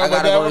fucked up. I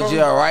gotta go to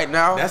jail right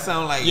now? That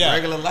sound like Yeah.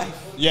 regular life.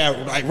 Yeah,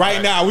 like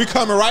right now. We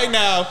coming right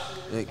now.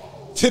 Like,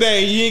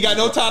 Today, you ain't got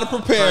no time to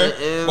prepare.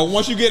 100 M's. But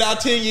once you get out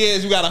 10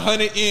 years, you got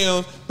 100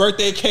 M's,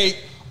 birthday cake,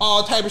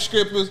 all type of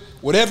strippers,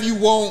 whatever you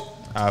want.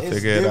 I It's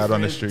figure it out on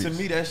the different. streets.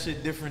 To me, that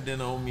shit different than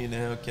the Omi and the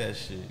Hellcat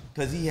shit.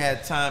 Because he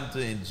had time to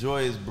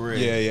enjoy his bread.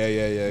 Yeah.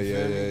 You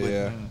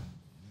feel me?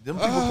 But them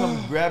people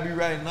come grab you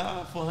right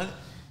now for 100.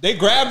 They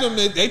grabbed him.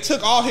 They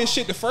took all his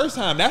shit the first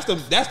time. That's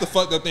the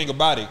fucked up thing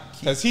about it.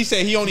 Because he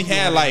said he only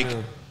had like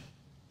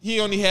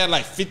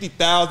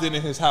 50,000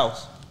 in his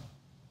house.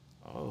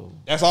 Oh.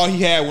 That's all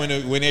he had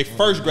when they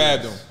first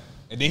grabbed him,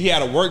 and then he had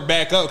to work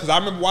back up. Because I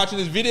remember watching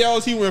his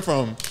videos. He went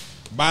from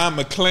buying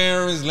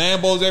McLarens,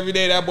 Lambos every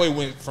day. That boy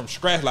went from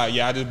scratch. Like,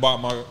 yeah, I just bought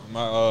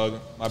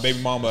my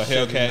baby mama a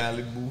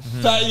Hellcat.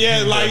 So,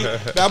 yeah, like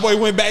that boy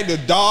went back to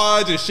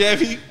Dodge and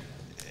Chevy.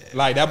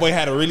 Like that boy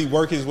had to really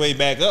work his way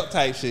back up,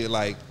 type shit.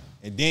 Like,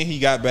 and then he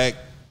got back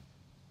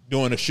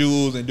doing the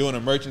shoes and doing the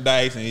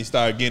merchandise, and he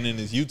started getting in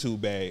his YouTube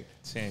bag.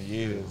 10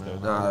 years, though.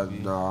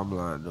 nah, I'm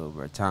lying, though,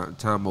 bro.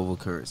 Time over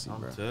currency,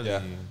 bro. I'm telling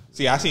Yeah. you.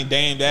 See, I seen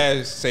Dame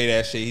Dash say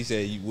that shit. He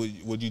said,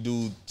 "Would you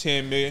do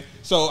 10 million?"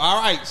 So,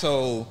 all right.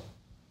 So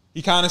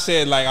he kind of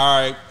said, like,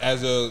 all right,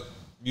 as a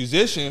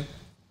musician,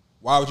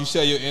 why would you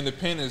sell your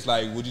independence?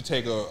 Like, would you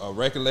take a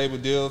record label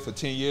deal for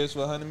 10 years for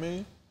 $100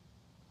 million?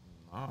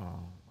 Nah,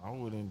 I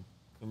wouldn't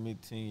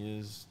commit 10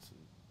 years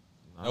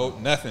to. Nope,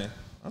 nothing.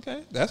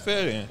 Okay, that's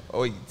fair then.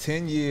 Oh,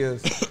 10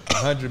 years,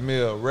 100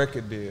 mil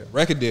record deal.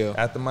 Record deal.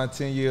 After my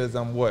 10 years,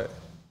 I'm what?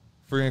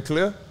 Free and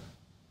clear?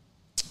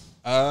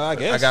 I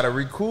guess I got to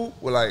recoup?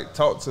 Well, like,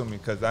 talk to me,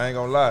 because I ain't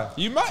going to lie.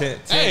 You might. 10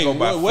 Hey, go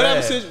by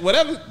whatever. fast.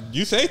 Whatever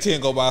you say, 10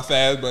 go by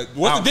fast. But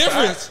what's the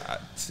difference?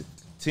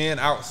 10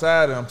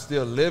 outside and I'm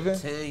still living.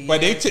 10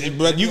 But years.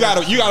 but you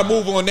gotta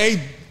move on.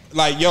 They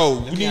like, yo,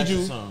 Let we me need ask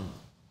you. something.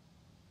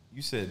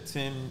 You said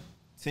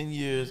 10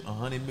 years,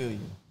 100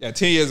 million. Yeah,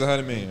 10 years,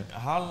 $100 million.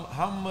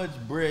 How much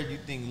bread you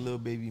think Lil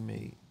Baby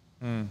made?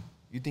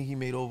 You think he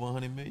made over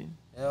 100 million?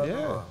 Hell Yeah,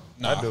 no.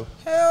 Nah. I do.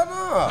 Hell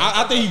no.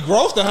 I think he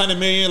grossed $100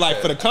 million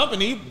like for the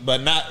company, but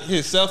not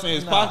himself in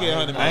his pocket. $100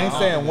 million. I ain't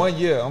saying 1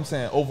 year. I'm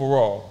saying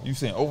overall. You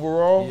saying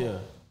overall? Yeah.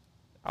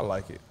 I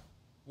like it.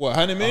 What,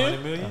 $100 million?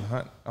 100 million?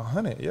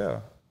 100, yeah.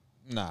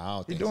 Nah, I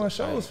don't He think doing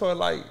so. shows for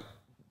like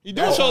He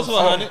doing shows for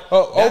 100.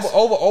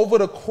 over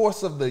the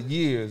course of the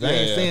years. I Yeah,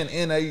 ain't yeah. saying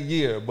in a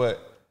year,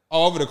 but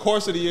Over the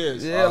course of the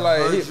years. yeah, like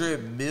he,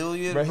 100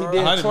 million, bro, he bro. did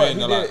 100 12.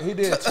 million a lot. He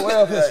did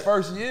 12 his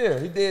first year.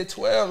 He did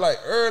 12 like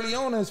early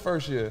on his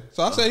first year.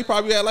 So I say he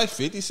probably at like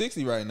 50,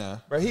 60 right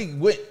now. But he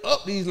went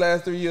up these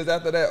last 3 years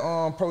after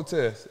that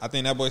protest. I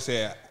think that boy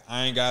said,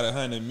 I ain't got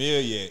 100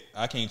 mil yet.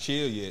 I can't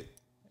chill yet.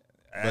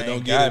 But don't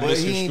ain't get got it it. But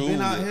he ain't misconstrued.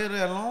 been out here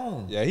that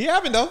long. Yeah, he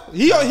haven't though.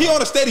 He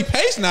on a steady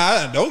pace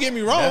now. Don't get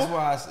me That's wrong.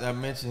 why I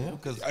mentioned him.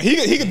 Because He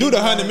could do the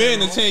 100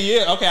 million in 10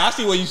 years. Okay, I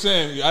see what you're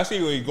saying. I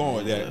see where you're going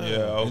with that. Yeah,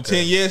 okay. In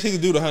 10 years, he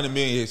could do the 100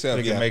 million himself.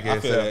 He Yeah, can make it I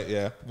feel himself. that.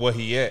 Yeah, Where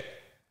he at?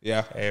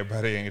 yeah.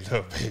 Everybody ain't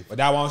love baby. But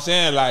that's what I'm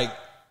saying. Like,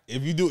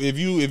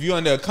 if you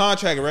under a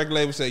contract, a record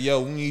label say,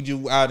 yo, we need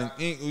you out in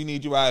ink, we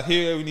need you out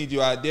here, we need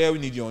you out there, we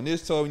need you on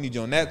this tour, we need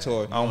you on that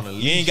tour.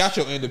 You ain't got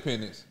your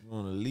independence. you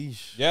on a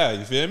leash. Yeah,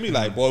 you feel me?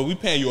 Like, boy, we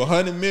paying you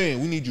 100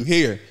 million. We need you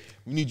here.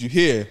 We need you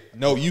here.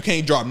 No, you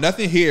can't drop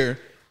nothing here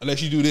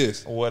unless you do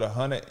this. With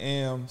 100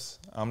 M's,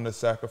 I'm the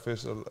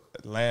sacrificial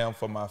lamb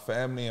for my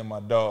family and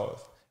my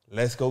dogs.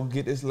 Let's go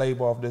get this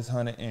label off this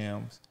 100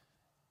 M's.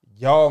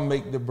 Y'all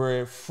make the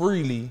bread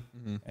freely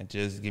and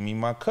just give me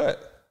my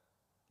cut.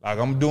 Like,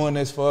 I'm doing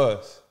this for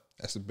us.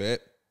 That's a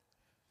bet.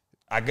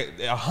 I get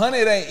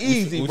 100 ain't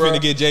easy, We bro.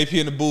 finna get JP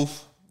in the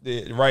booth.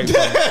 Yeah, right.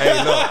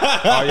 Hey, look,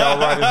 all y'all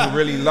writers who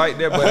really like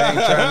that, but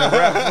ain't trying to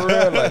rap for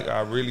real. Like,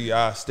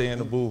 I stay in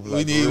the booth.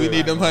 Like, We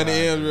need them 100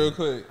 M's real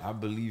quick. I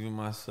believe in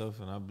myself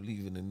and I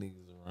believe in the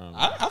niggas around me.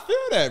 I feel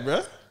that,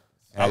 bro.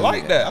 I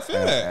like that. I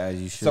feel that. As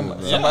you should, Some- bro.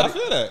 Yeah, somebody- I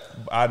feel that.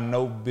 I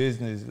know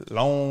business,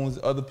 loans,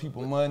 other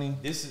people money.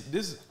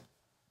 This,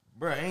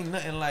 bro, ain't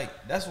nothing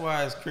like. That's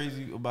why it's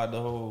crazy about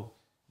the whole.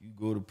 You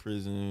go to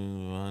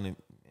prison, 100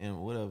 and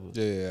whatever.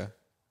 Yeah.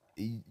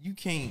 You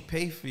can't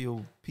pay for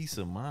your peace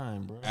of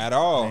mind, bro. At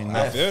all. Ain't I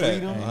nothing. feel that.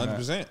 Freedom.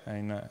 100%.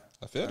 Ain't not.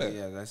 I feel that.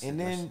 Yeah, that's And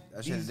then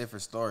that's a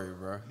different story,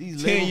 bro.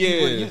 These 10 label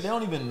years. people, they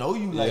don't even know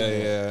you like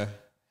that. Yeah.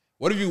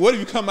 What if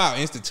you come out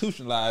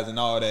institutionalized and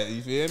all that?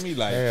 You feel me?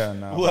 Like, Hell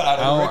no. What, out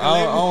of record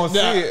I don't see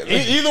nah,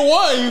 it. either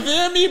one. You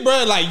feel me,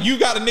 bro? Like, you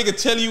got a nigga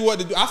telling you what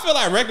to do. I feel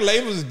like record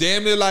labels is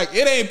damn near like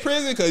it ain't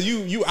prison because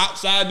you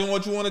outside doing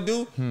what you want to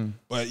do.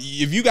 But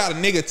if you got a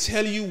nigga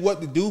telling you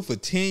what to do for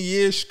 10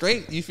 years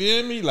straight, you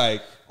feel me?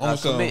 Like,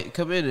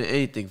 Committing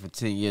anything for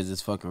 10 years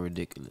is fucking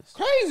ridiculous.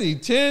 crazy.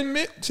 10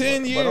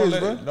 years,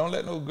 bro. Don't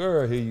let no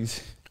girl hear you.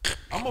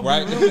 I'm gonna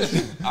Right. be real with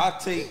you. I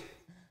take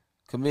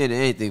Committing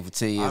anything for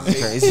 10 years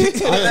is crazy.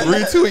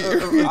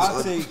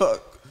 Retweet.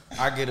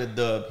 I get a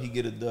dub, he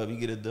get a dub, he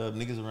get a dub.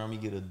 Niggas around me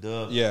get a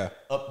dub. Yeah.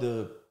 Up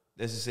to,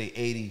 let's just say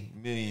 80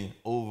 million,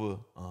 over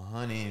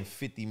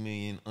 150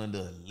 million under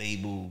a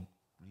label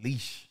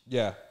leash.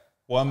 Yeah.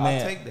 One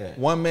man. I'll take that.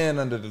 One man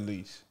under the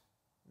leash.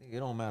 Nigga, it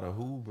don't matter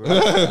who, bro.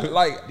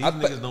 Like These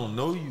niggas don't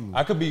know you.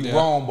 I could be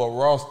wrong, but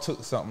Ross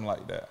took something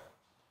like that,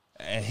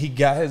 and he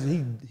got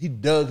he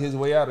dug his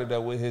way out of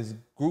that with his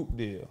group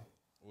deal.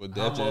 With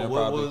that jam,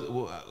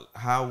 probably.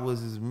 How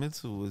was his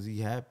mental? Was he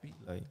happy?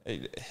 Like, I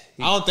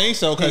don't think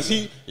so because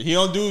he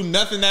don't do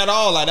nothing at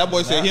all. Like that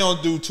boy said, he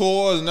don't do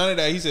tours, none of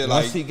that. He said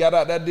like once he got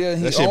out that deal,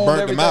 he that shit owned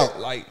burnt him everything. out.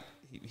 Like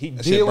he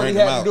That did shit what he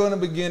burnt him had out. to do in the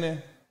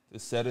beginning to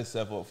set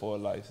himself up for a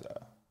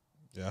lifestyle.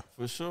 yeah.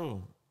 for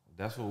sure.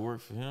 That's what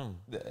worked for him.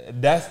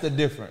 That's the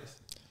difference.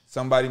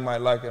 Somebody might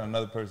like it,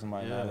 another person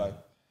might not like it.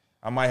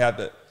 I might have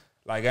to,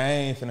 like, I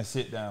ain't finna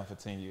sit down for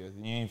 10 years.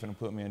 You ain't finna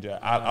put me in jail.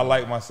 I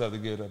like myself to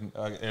get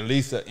at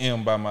least an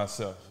M by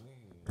myself.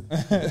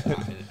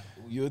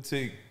 You'll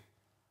take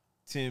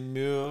 10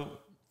 mil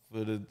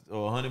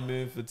or 100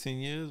 million for 10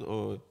 years,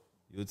 or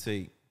you'll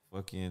take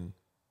fucking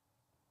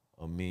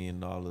 $1 million,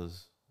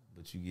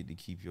 but you get to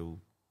keep your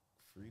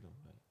freedom.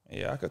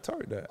 Yeah, I could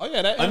target that. Oh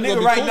yeah, that A M nigga would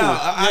be right cool. now,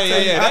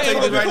 I take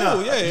would it be right cool. now.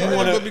 Yeah, you that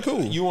wanna, would be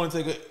cool. You want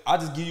to take I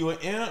just give you an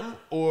M,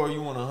 or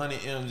you want 100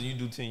 M's and you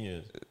do 10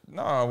 years?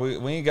 No,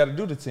 we ain't got to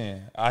do the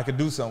 10. I could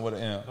do something with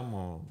an M. Come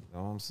on, you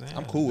know what I'm saying?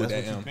 I'm cool with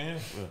That's that what M. you paying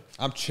for.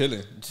 I'm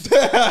chilling.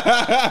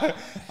 I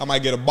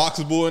might get a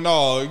box bull and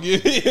all.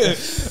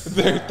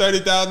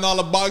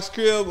 $30,000 box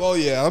crib. Oh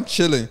yeah, I'm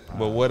chilling.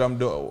 But what I'm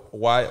doing,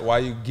 why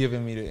you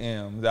giving me the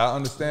M? I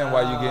understand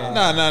why you getting.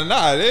 Nah.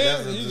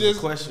 That's You just a just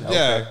question.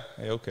 Yeah.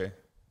 Okay.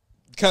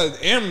 Because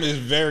M is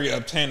very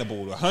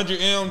obtainable.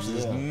 100 M's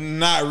is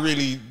not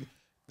really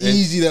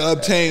easy to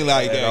obtain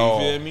like that.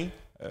 all. You feel me?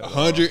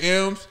 100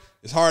 M's,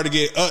 it's hard to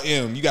get a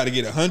M. You got to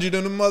get 100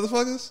 of them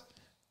motherfuckers.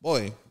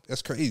 Boy,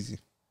 that's crazy.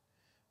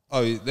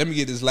 Oh, let me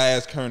get this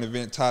last current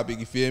event topic.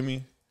 You feel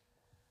me?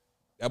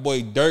 That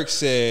boy Dirk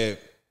said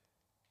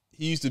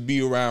he used to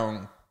be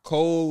around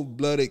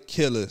cold-blooded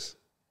killers,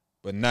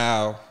 but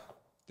now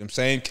them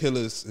same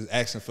killers is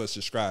asking for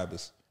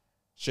subscribers.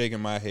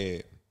 Shaking my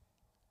head.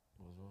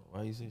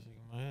 Why you say shaking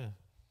my head?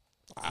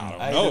 I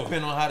don't It know.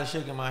 depends on how the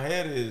shaking my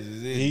head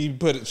is. He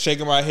put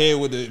shaking my head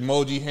with the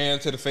emoji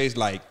hand to the face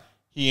like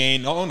he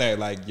ain't on that.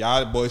 Like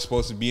y'all boys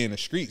supposed to be in the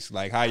streets.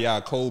 Like how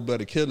y'all cold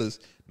blooded killers.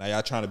 Now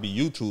y'all trying to be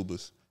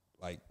YouTubers.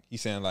 Like he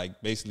saying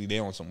like basically they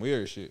on some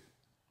weird shit.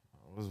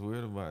 What's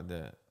weird about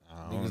that?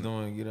 Niggas don't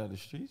want to get out the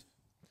streets.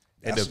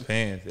 It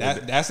depends.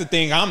 That's the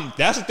thing.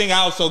 That's the thing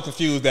I was so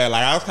confused at.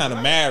 Like I was kind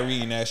of mad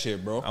reading that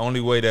shit, bro.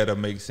 Only way that'll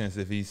make sense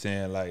if he's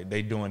saying like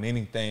they doing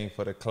anything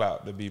for the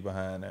clout to be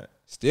behind that.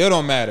 Still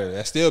don't matter.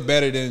 That's still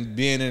better than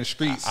being in the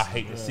streets. I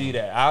hate to see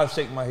that. I'll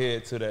shake my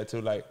head to that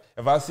too. Like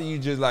if I see you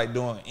just like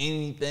doing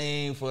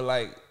anything for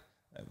like,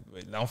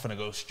 I'm finna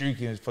go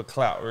streaking for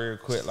clout real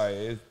quick. Like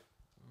it's,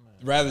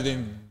 Rather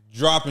than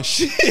dropping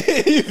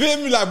shit. You feel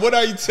me? Like what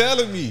are you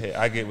telling me?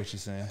 yeah, I get what you're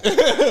saying.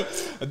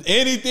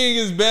 Anything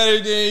is better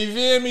than, you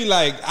feel me?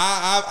 Like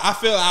I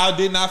feel I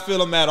did not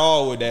feel him at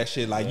all with that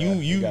shit. Like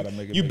you gotta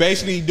make it you make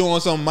basically doing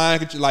some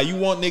mind control. Like you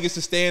want niggas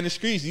to stay in the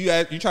streets. You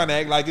trying to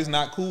act like it's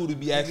not cool to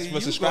be asking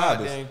for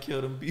subscribers. And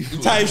kill them people.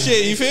 Type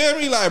shit. You feel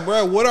me? Like,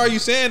 bro, what are you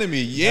saying to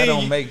me? Yeah, That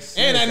don't make sense.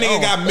 And that I nigga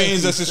don't got think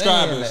millions of he's saying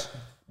subscribers. that.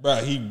 Bro,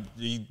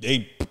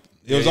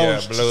 it was on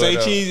blow it Say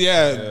up. Cheese,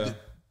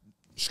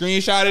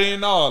 screenshot it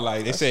and all.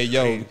 Like they said,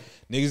 yo, crazy.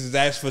 niggas is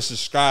asking for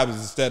subscribers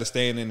instead of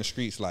staying in the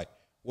streets. Like,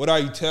 what are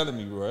you telling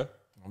me, bro?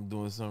 I'm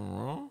doing something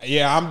wrong.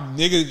 Yeah, I'm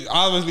nigga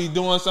obviously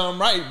doing something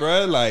right,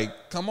 bro.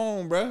 Like, come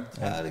on, bro.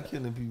 Tired of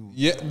killing people.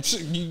 Yeah,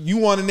 you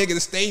want a nigga to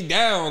stay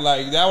down.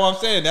 Like, that's what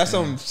I'm saying. That's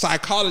some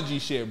psychology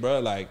shit,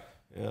 bro. Like,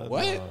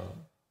 what? Nah.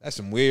 That's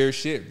some weird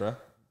shit, bro.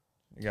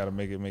 You gotta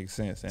make it make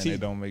sense, and T- it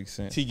don't make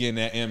sense. T getting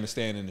that M and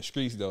staying in the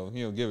streets, though.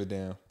 He don't give a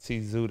damn. T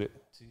zooted.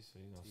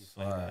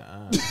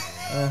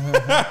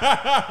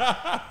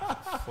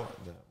 Fuck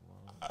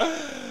that, man.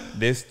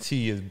 This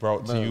tea is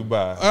brought to you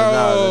by.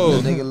 Oh.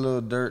 Nah, the nigga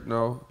Lil Dirt,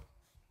 no.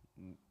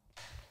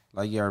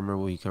 Like, y'all remember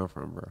where he come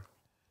from, bro.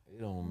 It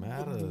don't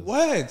matter.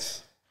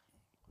 What?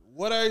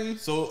 What are you?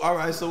 So, all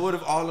right, so what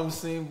if all them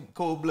same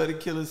cold-blooded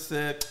killers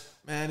said,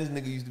 man, this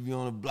nigga used to be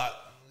on the block,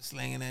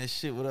 slanging that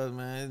shit with us,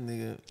 man. This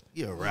nigga,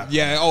 you a rapper.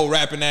 Yeah,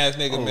 rapping ass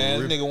nigga, man.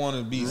 This nigga want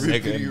to be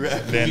Then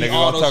nigga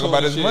gonna talk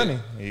about his money.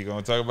 He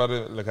gonna talk about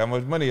it. Look how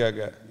much money I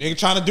got. Nigga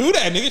trying to do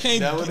that. Nigga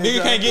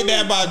can't get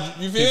that by,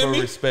 you feel People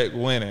me? respect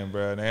winning,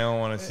 bro. They don't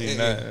want to see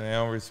nothing. They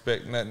don't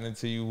respect nothing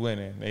until you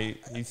winning.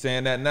 He's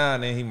saying that now,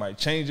 and then he might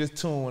change his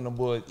tune when the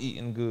boy's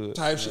eating good.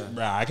 Type shit.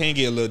 Bro, I can't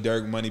get a little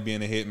Dirk money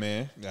being a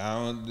hitman.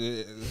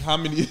 How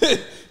many,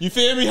 you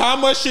feel me? How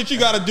much shit you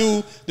got to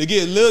do to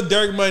get a little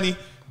Dirk money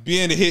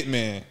being a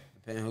hitman?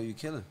 Depending who you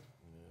killing.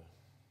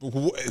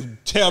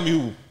 Tell me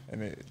who.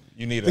 And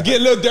you need to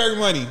get a little Dirk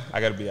money. I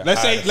gotta be a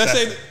let's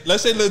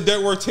say little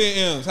Dirk worth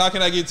 10 M's. How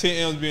can I get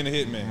 10 M's being a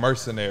hitman?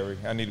 Mercenary.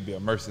 I need to be a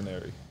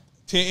mercenary.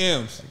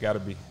 10 M's. It gotta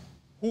be.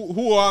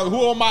 Who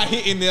am I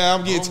hitting that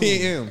I'm getting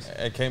 10 M's?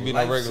 It can't be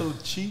Life no regular. so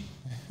cheap.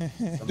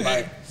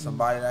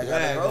 Somebody that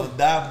gotta go. Gonna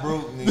die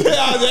broke, nigga.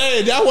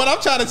 Yeah, that's what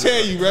I'm trying to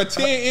tell you, bro.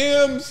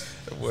 10 M's.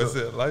 What's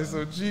it? Life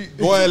so cheap.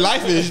 Boy,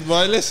 life is,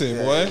 boy, listen,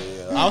 boy.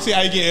 I don't see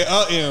how you get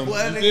an M.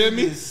 Boy, You feel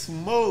me?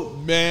 Smoke.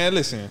 Man,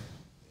 listen.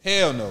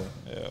 Hell no.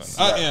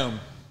 M.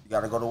 You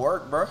gotta go to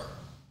work, bro.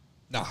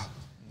 Nah.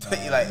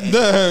 You like,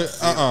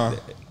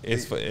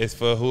 It's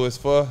for who it's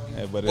for,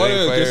 but it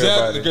ain't for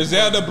everybody.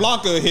 Griselda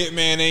Blanca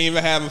hitman ain't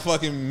even have a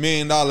fucking $1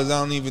 million. I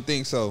don't even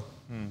think so.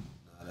 Nah,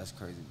 that's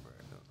crazy, bro.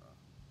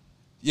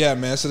 Yeah,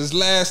 man. So this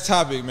last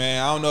topic,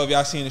 man, I don't know if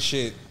y'all seen the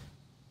shit.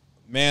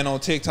 Man on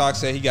TikTok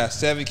said he got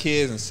 7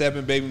 kids and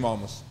 7 baby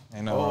mamas.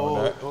 Ain't nothing wrong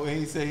with that. Oh,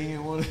 he said he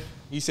didn't want to.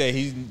 He said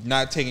he's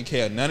not taking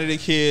care of none of the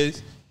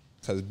kids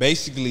because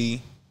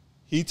basically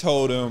he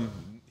told them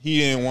he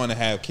didn't want to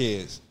have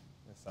kids.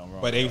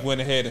 But they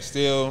went ahead and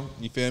still,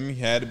 you feel me,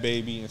 had a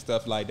baby and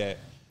stuff like that.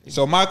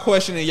 So my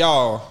question to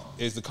y'all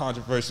is the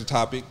controversial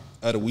topic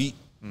of the week.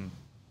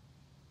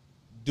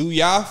 Do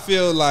y'all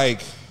feel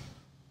like,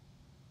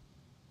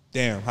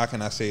 damn, how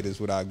can I say this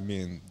without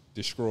being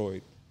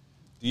destroyed?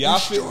 Do y'all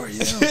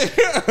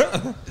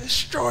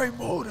Destroy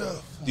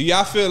motive. Do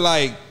y'all feel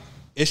like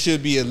it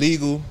should be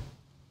illegal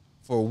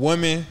for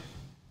women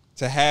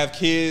to have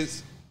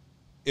kids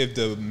if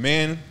the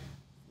men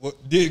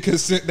did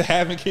consent to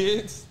having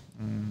kids?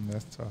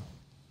 That's tough.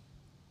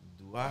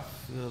 Do I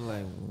feel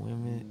like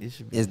women? It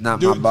should be. It's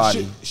not my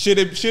body. Should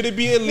it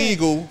be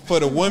illegal for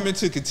the women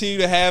to continue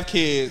to have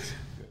kids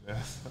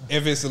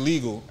if it's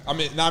illegal? I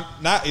mean,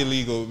 not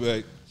illegal,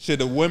 but should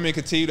the women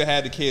continue to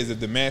have the kids if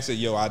the man said,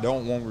 "Yo, I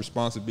don't want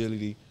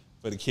responsibility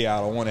for the kid.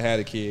 I don't want to have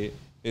the kid.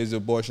 Here's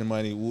abortion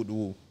money." Woo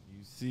woo.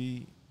 You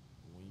see,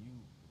 when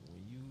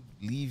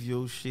you leave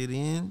your shit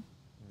in,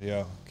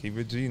 Yeah, keep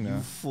it G now.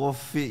 you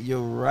forfeit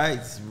your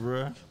rights,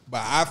 bruh.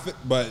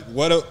 But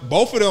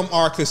both of them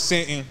are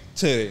consenting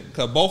to it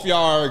because both of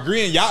y'all are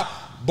agreeing.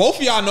 Both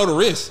of y'all know the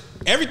risk.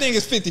 Everything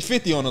is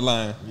 50-50 on the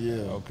line. Yeah.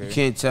 Okay. You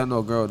can't tell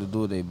no girl to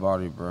do their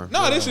body, bro.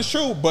 No, this is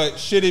true, but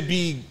should it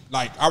be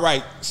like, all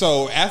right,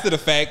 so after the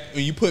fact,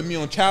 when you put me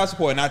on child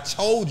support and I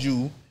told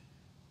you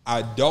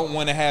I don't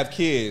want to have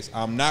kids,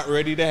 I'm not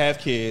ready to have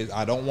kids,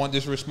 I don't want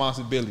this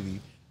responsibility,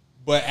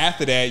 but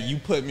after that, you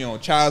put me on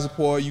child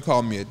support, you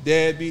call me a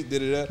deadbeat,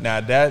 da-da-da. Now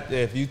that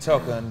if you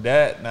talking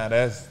that, now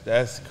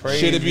that's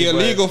crazy. Should it be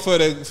illegal for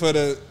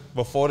the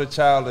before the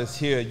child is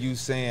here? You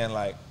saying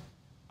like,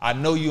 I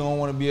know you don't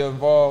want to be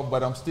involved,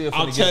 but I'm still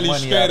going to get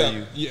money out of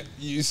you.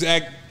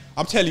 Yeah,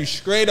 I'm telling you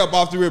straight up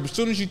off the rip. As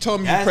soon as you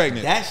told me you're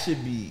pregnant, That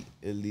should be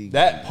illegal.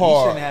 That You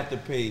part. shouldn't have to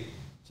pay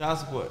child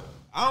support.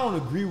 I don't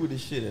agree with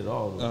this shit at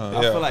all. Though. I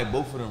Yeah. feel like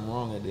both of them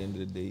wrong at the end of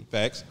the day.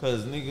 Facts.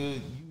 Cause nigga,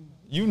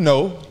 You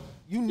know.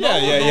 you know.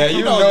 Yeah.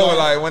 You know,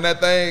 like when that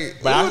thing.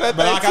 but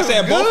like I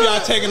said, both of y'all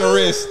taking a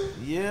risk.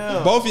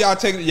 Yeah. Both of y'all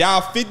taking,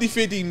 y'all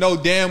 50-50 know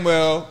damn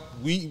well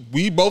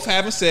we both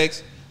having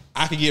sex.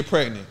 I could get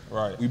pregnant.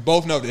 Right. We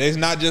both know that. It's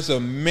not just a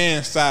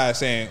man's side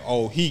saying,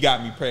 oh, he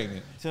got me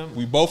pregnant.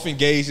 We both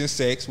engaged in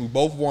sex. We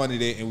both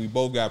wanted it, and we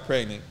both got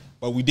pregnant.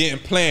 But we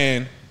didn't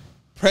plan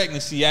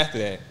pregnancy after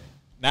that.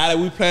 Now that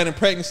we planning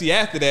pregnancy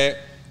after that,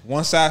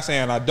 one side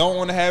saying, I don't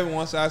want to have it.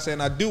 One side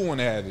saying, I do want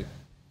to have it.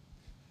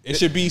 It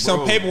should be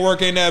some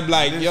paperwork in there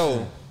like,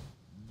 yo.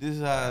 This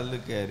is how I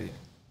look at it.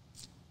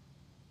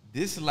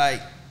 This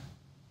like,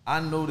 I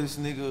know this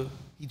nigga,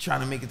 he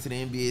trying to make it to the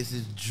NBA. It's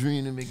his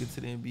dream to make it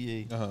to the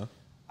NBA. Uh-huh.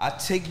 I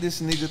take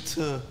this nigga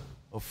to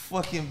a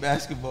fucking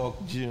basketball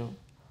gym,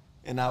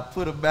 and I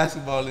put a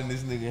basketball in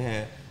this nigga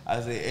hand.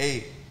 I say,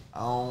 hey, I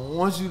don't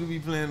want you to be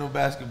playing no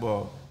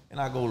basketball. And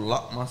I go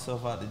lock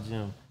myself out the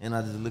gym, and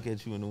I just look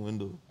at you in the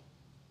window.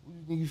 What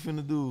you think you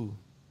finna do?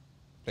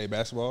 Play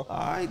basketball? All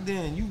right,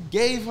 then. You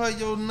gave her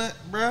your nut,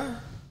 bruh.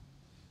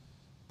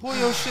 Pull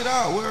your shit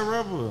out. Wear a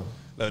rubber.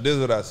 Look, this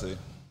is what I say.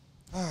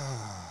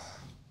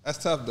 That's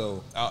tough,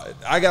 though.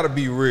 I gotta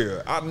be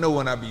real. I know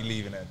when I be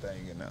leaving that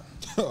thing, you know.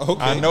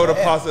 Okay. I know the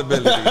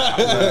possibility.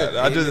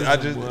 I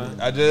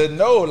just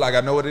know, like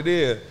I know what it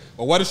is.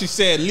 But what if she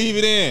said, leave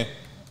it in?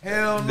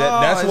 Hell no.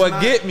 That's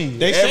what get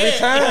me every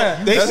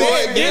time. They That's said,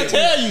 what they'll get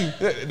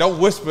tell me. Don't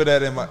whisper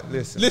that in my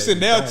listen. Listen,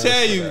 baby, they'll don't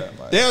tell whisper you. that in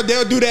my-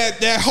 They'll do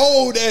that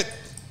hold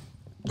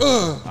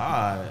All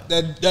right.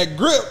 that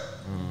grip.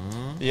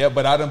 Yeah,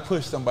 but I done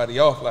pushed somebody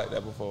off like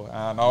that before.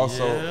 And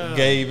also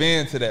gave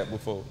in to that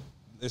before.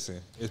 Listen,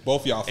 it's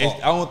both y'all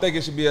fault. I don't think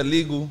it should be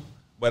illegal,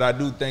 but I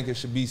do think it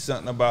should be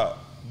something about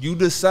you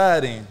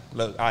deciding,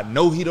 look, I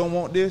know he don't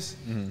want this.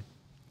 Mm-hmm.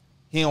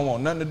 He don't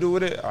want nothing to do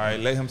with it. All right,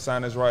 let him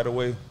sign this right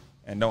away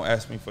and don't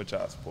ask me for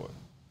child support.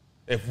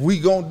 If we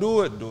gonna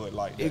do it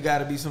like that. It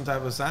gotta be some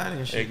type of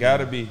signing shit. It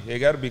gotta be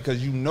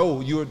because you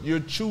know you're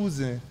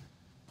choosing.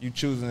 You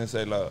choosing to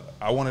say, look,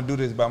 I want to do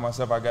this by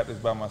myself. I got this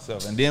by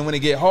myself. And then when it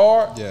get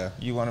hard,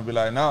 you want to be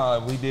like, nah,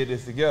 we did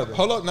this together.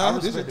 Hold up, now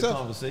this is the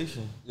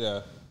conversation.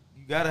 Yeah,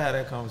 you gotta have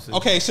that conversation.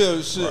 Okay,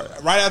 so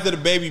right after the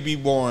baby be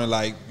born,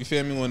 like you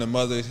feel me, when the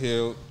mother is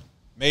healed,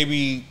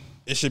 maybe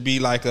it should be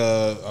like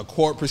a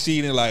court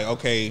proceeding. Like,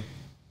 okay,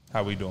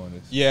 how we doing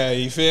this? Yeah,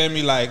 you feel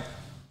me? Like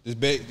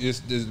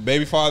this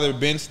baby father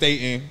been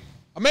stating.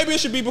 Or maybe it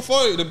should be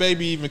before the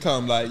baby even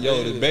come. Like,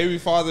 the baby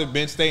father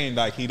been stating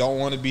like he don't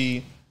want to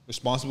be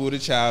responsible with the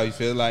child. You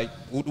feel like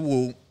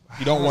you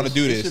don't want to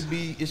do this.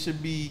 It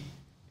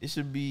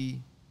should be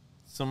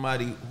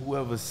somebody,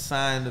 whoever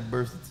signed the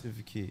birth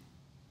certificate.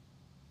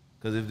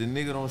 Because if the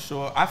nigga don't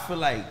show up, I feel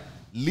like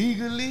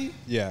legally,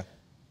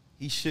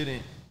 he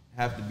shouldn't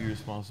have to be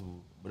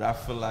responsible. But I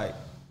feel like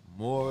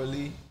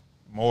morally.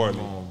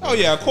 Oh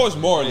yeah, of course,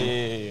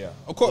 morally. Yeah.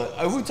 Of course.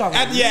 But are we talking?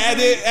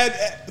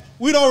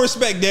 We don't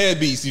respect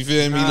deadbeats. You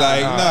feel me?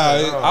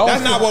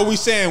 That's not what we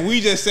saying. We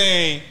just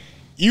saying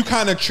you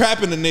kind of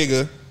trapping a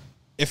nigga.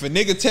 If a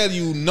nigga tell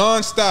you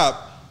nonstop,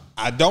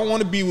 I don't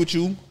want to be with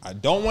you. I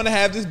don't want to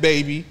have this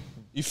baby.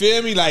 You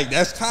feel me? Like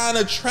that's kind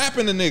of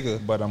trapping a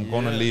nigga. But I'm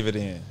gonna leave it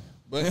in.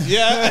 But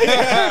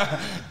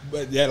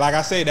but like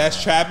I say,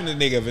 that's trapping the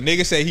nigga. If a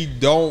nigga say he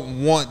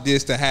don't want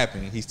this to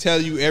happen, he's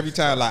telling you every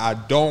time, like, I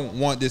don't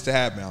want this to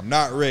happen. I'm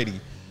not ready.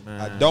 Man.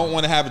 I don't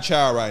want to have a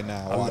child right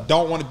now. Or I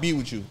don't want to be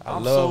with you. I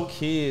love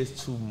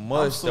kids too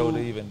much though to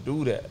even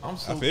do that. I'm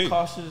so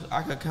cautious.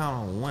 I could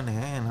count on one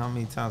hand how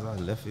many times I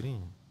left it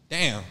in.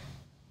 Damn.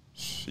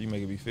 You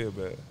making me feel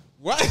bad.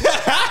 What?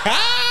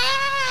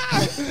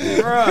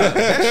 Bruh,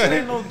 that shit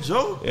ain't no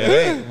joke.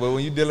 Yeah, but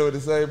when you dealing with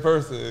the same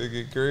person, it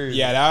get crazy.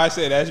 Yeah, now I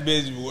said that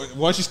bitch.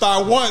 Once you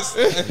start once,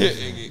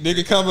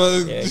 nigga come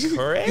crazy.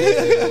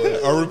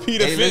 A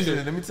repeat offender.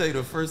 Listen, let me tell you,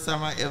 the first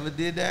time I ever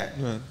did that,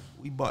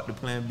 we bought the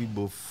Plan B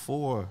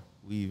before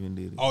we even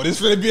did it. Oh,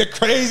 this finna be a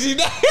crazy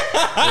night.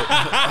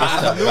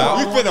 We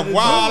finna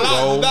wild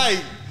out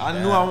tonight. I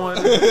knew I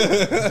wanted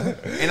to.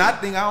 And I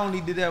think I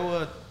only did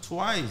that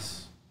twice.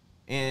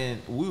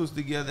 And we was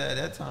together at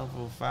that time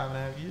for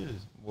 5.5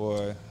 years.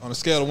 Boy, on a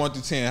scale of 1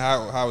 through 10,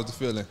 how was the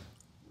feeling?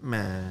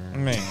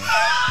 Man.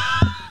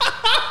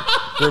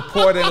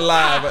 Reporting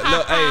live. Look,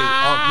 look,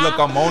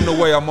 I'm on the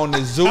way. I'm on the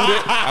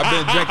Zooted. I've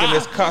been drinking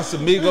this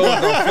Casamigos.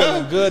 I'm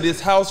feeling good.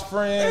 This house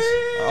friends.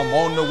 I'm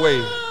on the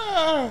way.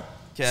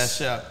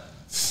 Cash out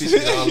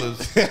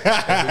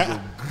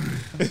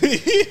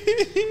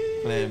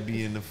 $50. Plan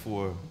B in the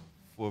four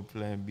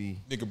Plan B.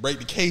 Nigga, break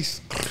the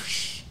case.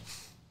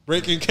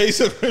 Breaking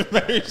case of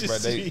emergency.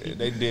 But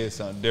they did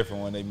something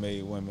different when they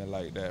made women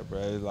like that, bro.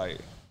 It's like,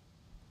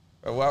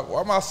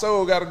 why my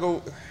soul gotta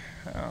go?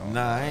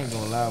 Nah, I ain't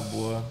gonna lie,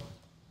 boy.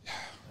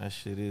 That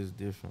shit is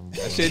different,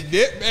 boy. That shit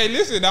dip. Hey,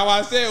 listen, now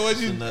I said once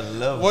you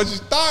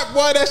start,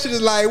 boy, that shit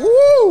is like,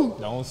 woo.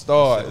 Don't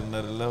start.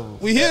 Another level.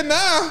 We here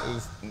now.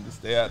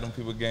 Stay out them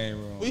people game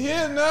room. We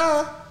here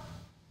now.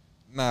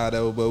 Nah,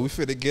 though, but we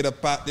finna get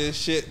up out this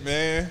shit,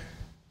 man.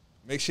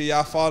 Make sure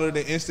y'all follow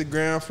the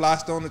Instagram,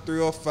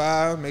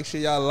 Flystoner305. Make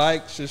sure y'all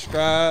like,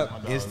 subscribe.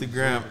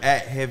 Instagram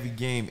at Heavy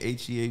Game,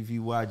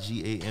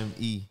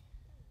 HeavyGame.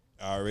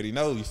 I already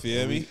know, you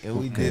feel me? And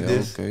we did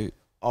this. Okay.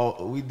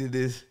 Oh, we did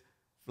this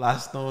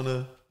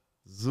Flystoner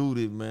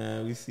Zooted,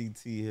 man. We see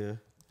T here.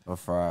 I'm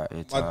fried.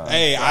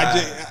 Hey,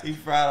 he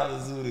fried on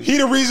the Zooted. He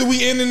the reason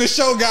we ending the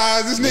show,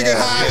 guys. This nigga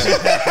high.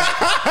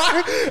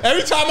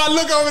 Every time I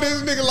look over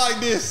this nigga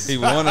like this. He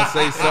wanna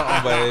say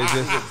something, but it's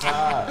just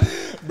high.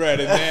 Bruh,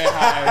 the man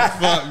high as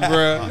fuck,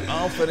 bruh.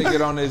 I'm finna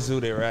get on this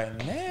Zooted right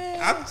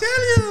now. I'm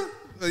telling you.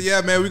 But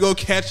yeah, man, we gonna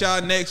catch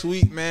y'all next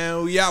week,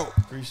 man. We out.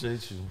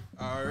 Appreciate you.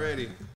 Already.